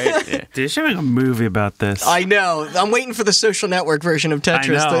 Right? Yeah. They should make a movie about this. I know. I'm waiting for the Social Network version of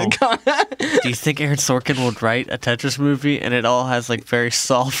Tetris to come. Do you think Aaron Sorkin would write a Tetris movie and it all has like very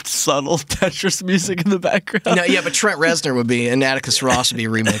soft, subtle Tetris music in the background? No, yeah, but Trent Reznor would be, and Atticus Ross would be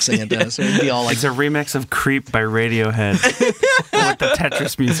remixing it, though. So it'd be all like. It's a remix of Creep by Radiohead with the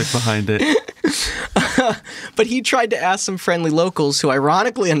Tetris music behind it. But he tried to ask some friendly locals who,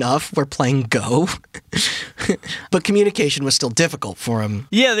 ironically enough, were playing Go. But communication was still difficult for him.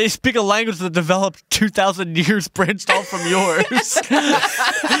 Yeah, they speak a language that developed 2,000 years branched off from yours.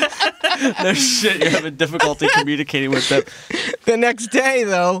 No shit, you're having difficulty communicating with them. The next day,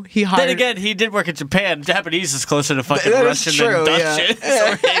 though, he hired... Then again, he did work in Japan. Japanese is closer to fucking That is Russian true, than yeah. Dutch is,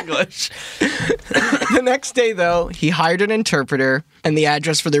 or English. The next day, though, he hired an interpreter, and the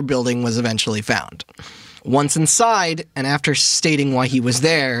address for their building was eventually found. Once inside, and after stating why he was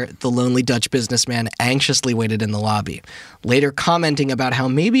there, the lonely Dutch businessman anxiously waited in the lobby, later commenting about how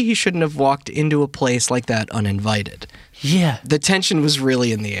maybe he shouldn't have walked into a place like that uninvited. Yeah. The tension was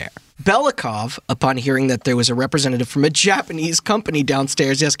really in the air. Belikov, upon hearing that there was a representative from a Japanese company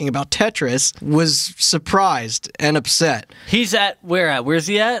downstairs asking about Tetris, was surprised and upset. He's at, where at? Where's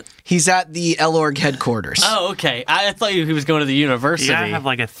he at? He's at the Elorg headquarters. Oh, okay. I thought he was going to the university. You gotta have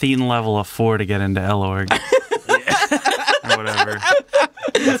like a Thien level of 4 to get into Elorg. Or whatever.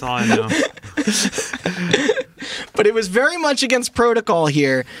 That's all I know. But it was very much against protocol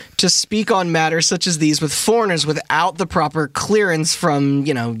here to speak on matters such as these with foreigners without the proper clearance from,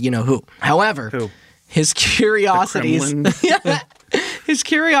 you know who. However, his curiosities... His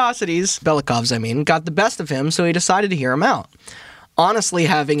curiosities, Belikov's I mean, got the best of him, so he decided to hear him out. Honestly,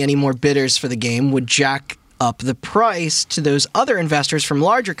 having any more bidders for the game would jack up the price to those other investors from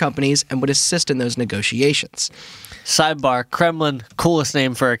larger companies and would assist in those negotiations. Sidebar, Kremlin, coolest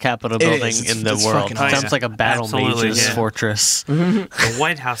name for a Capitol building in the world. fucking Sounds awesome. like a battle Absolutely, mage's yeah. fortress. The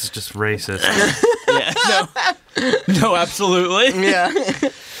White House is just racist. No, absolutely. Yeah.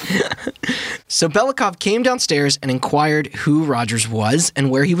 So Belikov came downstairs and inquired who Rogers was and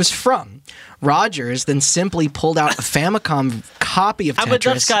where he was from. Rogers then simply pulled out a Famicom copy of Tetris. I'm a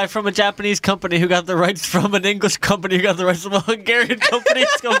Dutch guy from a Japanese company who got the rights from an English company who got the rights from a Hungarian company.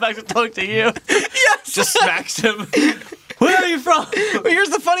 He's coming back to talk to you. Yes! Just smacks him. Where are you from? But here's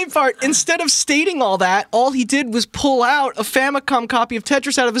the funny part. Instead of stating all that, all he did was pull out a Famicom copy of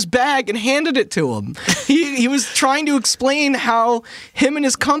Tetris out of his bag and handed it to him. He was trying to explain how him and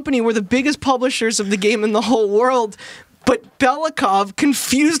his company were the biggest publishers of the game in the whole world. But Belikov,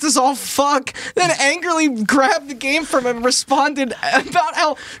 confused as all fuck, then angrily grabbed the game from him and responded about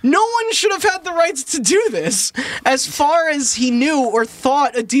how no one should have had the rights to do this. As far as he knew or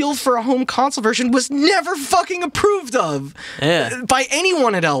thought, a deal for a home console version was never fucking approved of by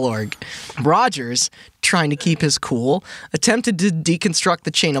anyone at Elorg. Rogers, trying to keep his cool, attempted to deconstruct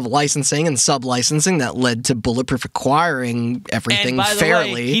the chain of licensing and sub-licensing that led to Bulletproof acquiring everything And by the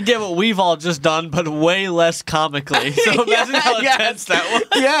fairly. way, he did what we've all just done, but way less comically. So imagine how intense that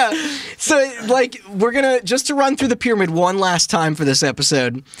was. Yeah. So, like, we're going to, just to run through the pyramid one last time for this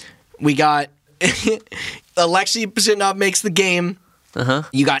episode, we got Alexei Pajitnov makes the game.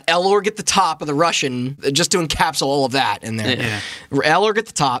 You got Elorg at the top of the Russian, just to encapsulate all of that in there. Yeah. Elorg at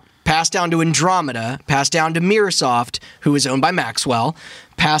the top, passed down to Andromeda, passed down to Mirasoft, who is owned by Maxwell,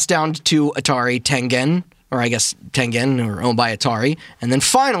 passed down to Atari Tengen, or I guess Tengen, or owned by Atari, and then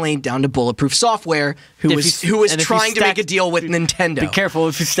finally down to Bulletproof Software, who was trying to make a deal with Nintendo. Be careful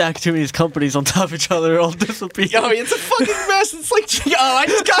if you stack too many companies on top of each other, it'll disappear. Oh, it's a fucking mess. It's like, I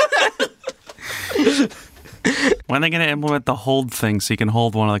just got that. When are they going to implement the hold thing so you can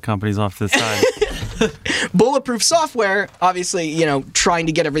hold one of the companies off to the side? Bulletproof Software, obviously, trying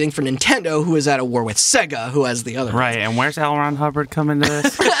to get everything for Nintendo, who is at a war with Sega, who has the other. Right, and where's L. Ron Hubbard coming to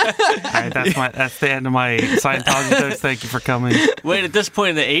this? All right, that's the end of my Scientology jokes. Thank you for coming. Wait, at this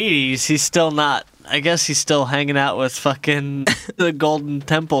point in the 80s, he's still not I guess he's still hanging out with fucking the Golden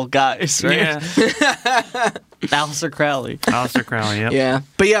Temple guys, right? Yeah. Aleister Crowley. Aleister Crowley, yep. Yeah.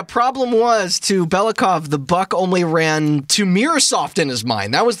 But yeah, problem was, to Belikov, the buck only ran to Microsoft in his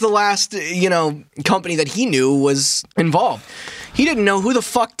mind. That was the last, company that he knew was involved. He didn't know who the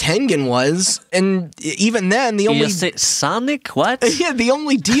fuck Tengen was, and even then, the only... Sonic? What? Yeah, the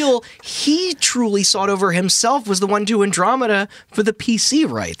only deal he truly sought over himself was the one to Andromeda for the PC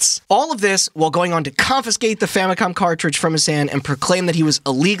rights. All of this while going on to confiscate the Famicom cartridge from his hand and proclaim that he was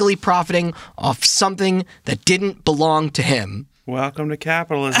illegally profiting off something that didn't belong to him. Welcome to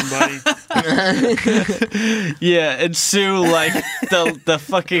capitalism, buddy. Yeah, and sue like the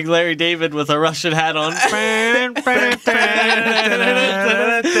fucking Larry David with a Russian hat on.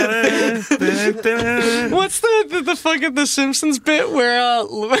 What's the fucking The Simpsons bit where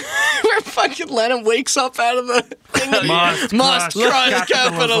where fucking Lennon wakes up out of the thing and must crush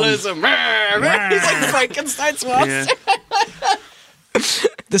capitalism. He's like Frankenstein's monster. Yeah.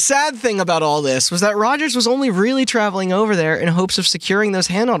 The sad thing about all this was that Rogers was only really traveling over there in hopes of securing those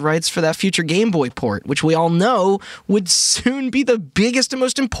handheld rights for that future Game Boy port, which we all know would soon be the biggest and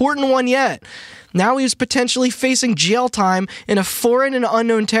most important one yet. Now he was potentially facing jail time in a foreign and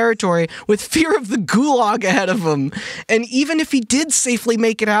unknown territory with fear of the gulag ahead of him. And even if he did safely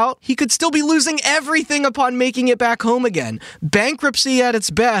make it out, he could still be losing everything upon making it back home again. Bankruptcy at its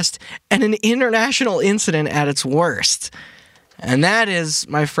best and an international incident at its worst. And that is,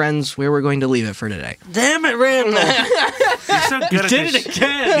 my friends, where we're going to leave it for today. Damn it, Randall. You're so good You at did this it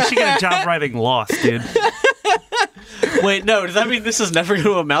again. You should get a job writing Lost, dude. Wait, no, does that mean this is never going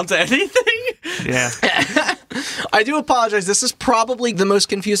to amount to anything? Yeah. I do apologize. This is probably the most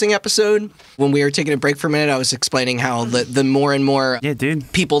confusing episode. When we were taking a break for a minute, I was explaining how the more and more Yeah,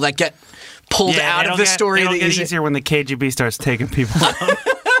 dude. people that get pulled out of the story. It'll that get you- easier when the KGB starts taking people out.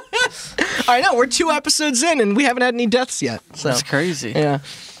 I know, we're 2 episodes in and we haven't had any deaths yet. So That's crazy. yeah.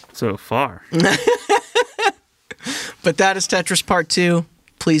 So far. But that is Tetris Part 2.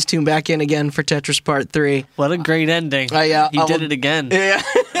 Please tune back in again for Tetris Part 3. What a great ending. Yeah, He did it again. Yeah.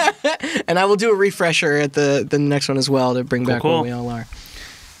 And I will do a refresher at the next one as well to bring back cool. where we all are.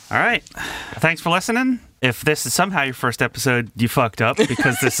 All right. Thanks for listening. If this is somehow your first episode, you fucked up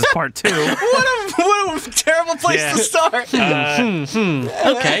because this is part 2. What a terrible place Yeah. to start.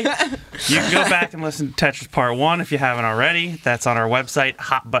 Okay. You can go back and listen to Tetris Part 1 if you haven't already. That's on our website,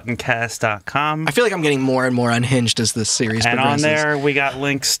 hotbuttoncast.com. I feel like I'm getting more and more unhinged as this series And on progresses. there, we got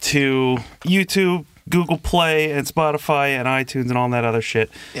links to YouTube, Google Play, and Spotify, and iTunes, and all that other shit.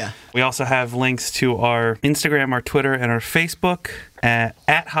 Yeah. We also have links to our Instagram, our Twitter, and our Facebook at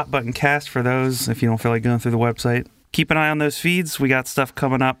HotButtonCast for those if you don't feel like going through the website. Keep an eye on those feeds. We got stuff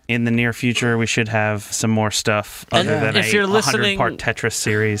coming up in the near future. We should have some more stuff other And than if a you're listening- 100-part Tetris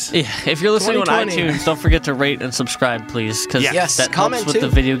series. Yeah, if you're listening on 2020. iTunes, don't forget to rate and subscribe, please, because Yes, that comment helps with too.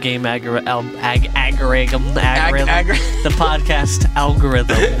 the video game algorithm, Ag- the podcast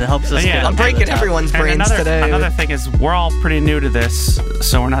algorithm. It helps us. Yeah. get I'm up to the breaking top. everyone's And brains today. another thing is we're all pretty new to this,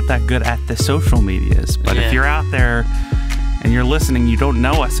 so we're not that good at the social medias. But Yeah. if you're out there and you're listening, you don't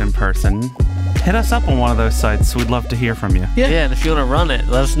know us in person, hit us up on one of those sites. We'd love to hear from you. Yeah, and if you want to run it,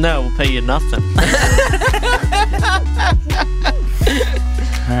 let us know. We'll pay you nothing.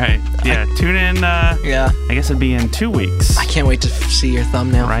 All right. Yeah, tune in. Yeah. I guess it'd be in 2 weeks I can't wait to see your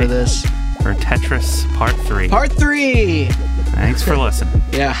thumbnail for Right. this. for Tetris Part 3. Part 3. Thanks for listening.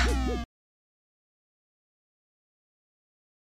 Yeah.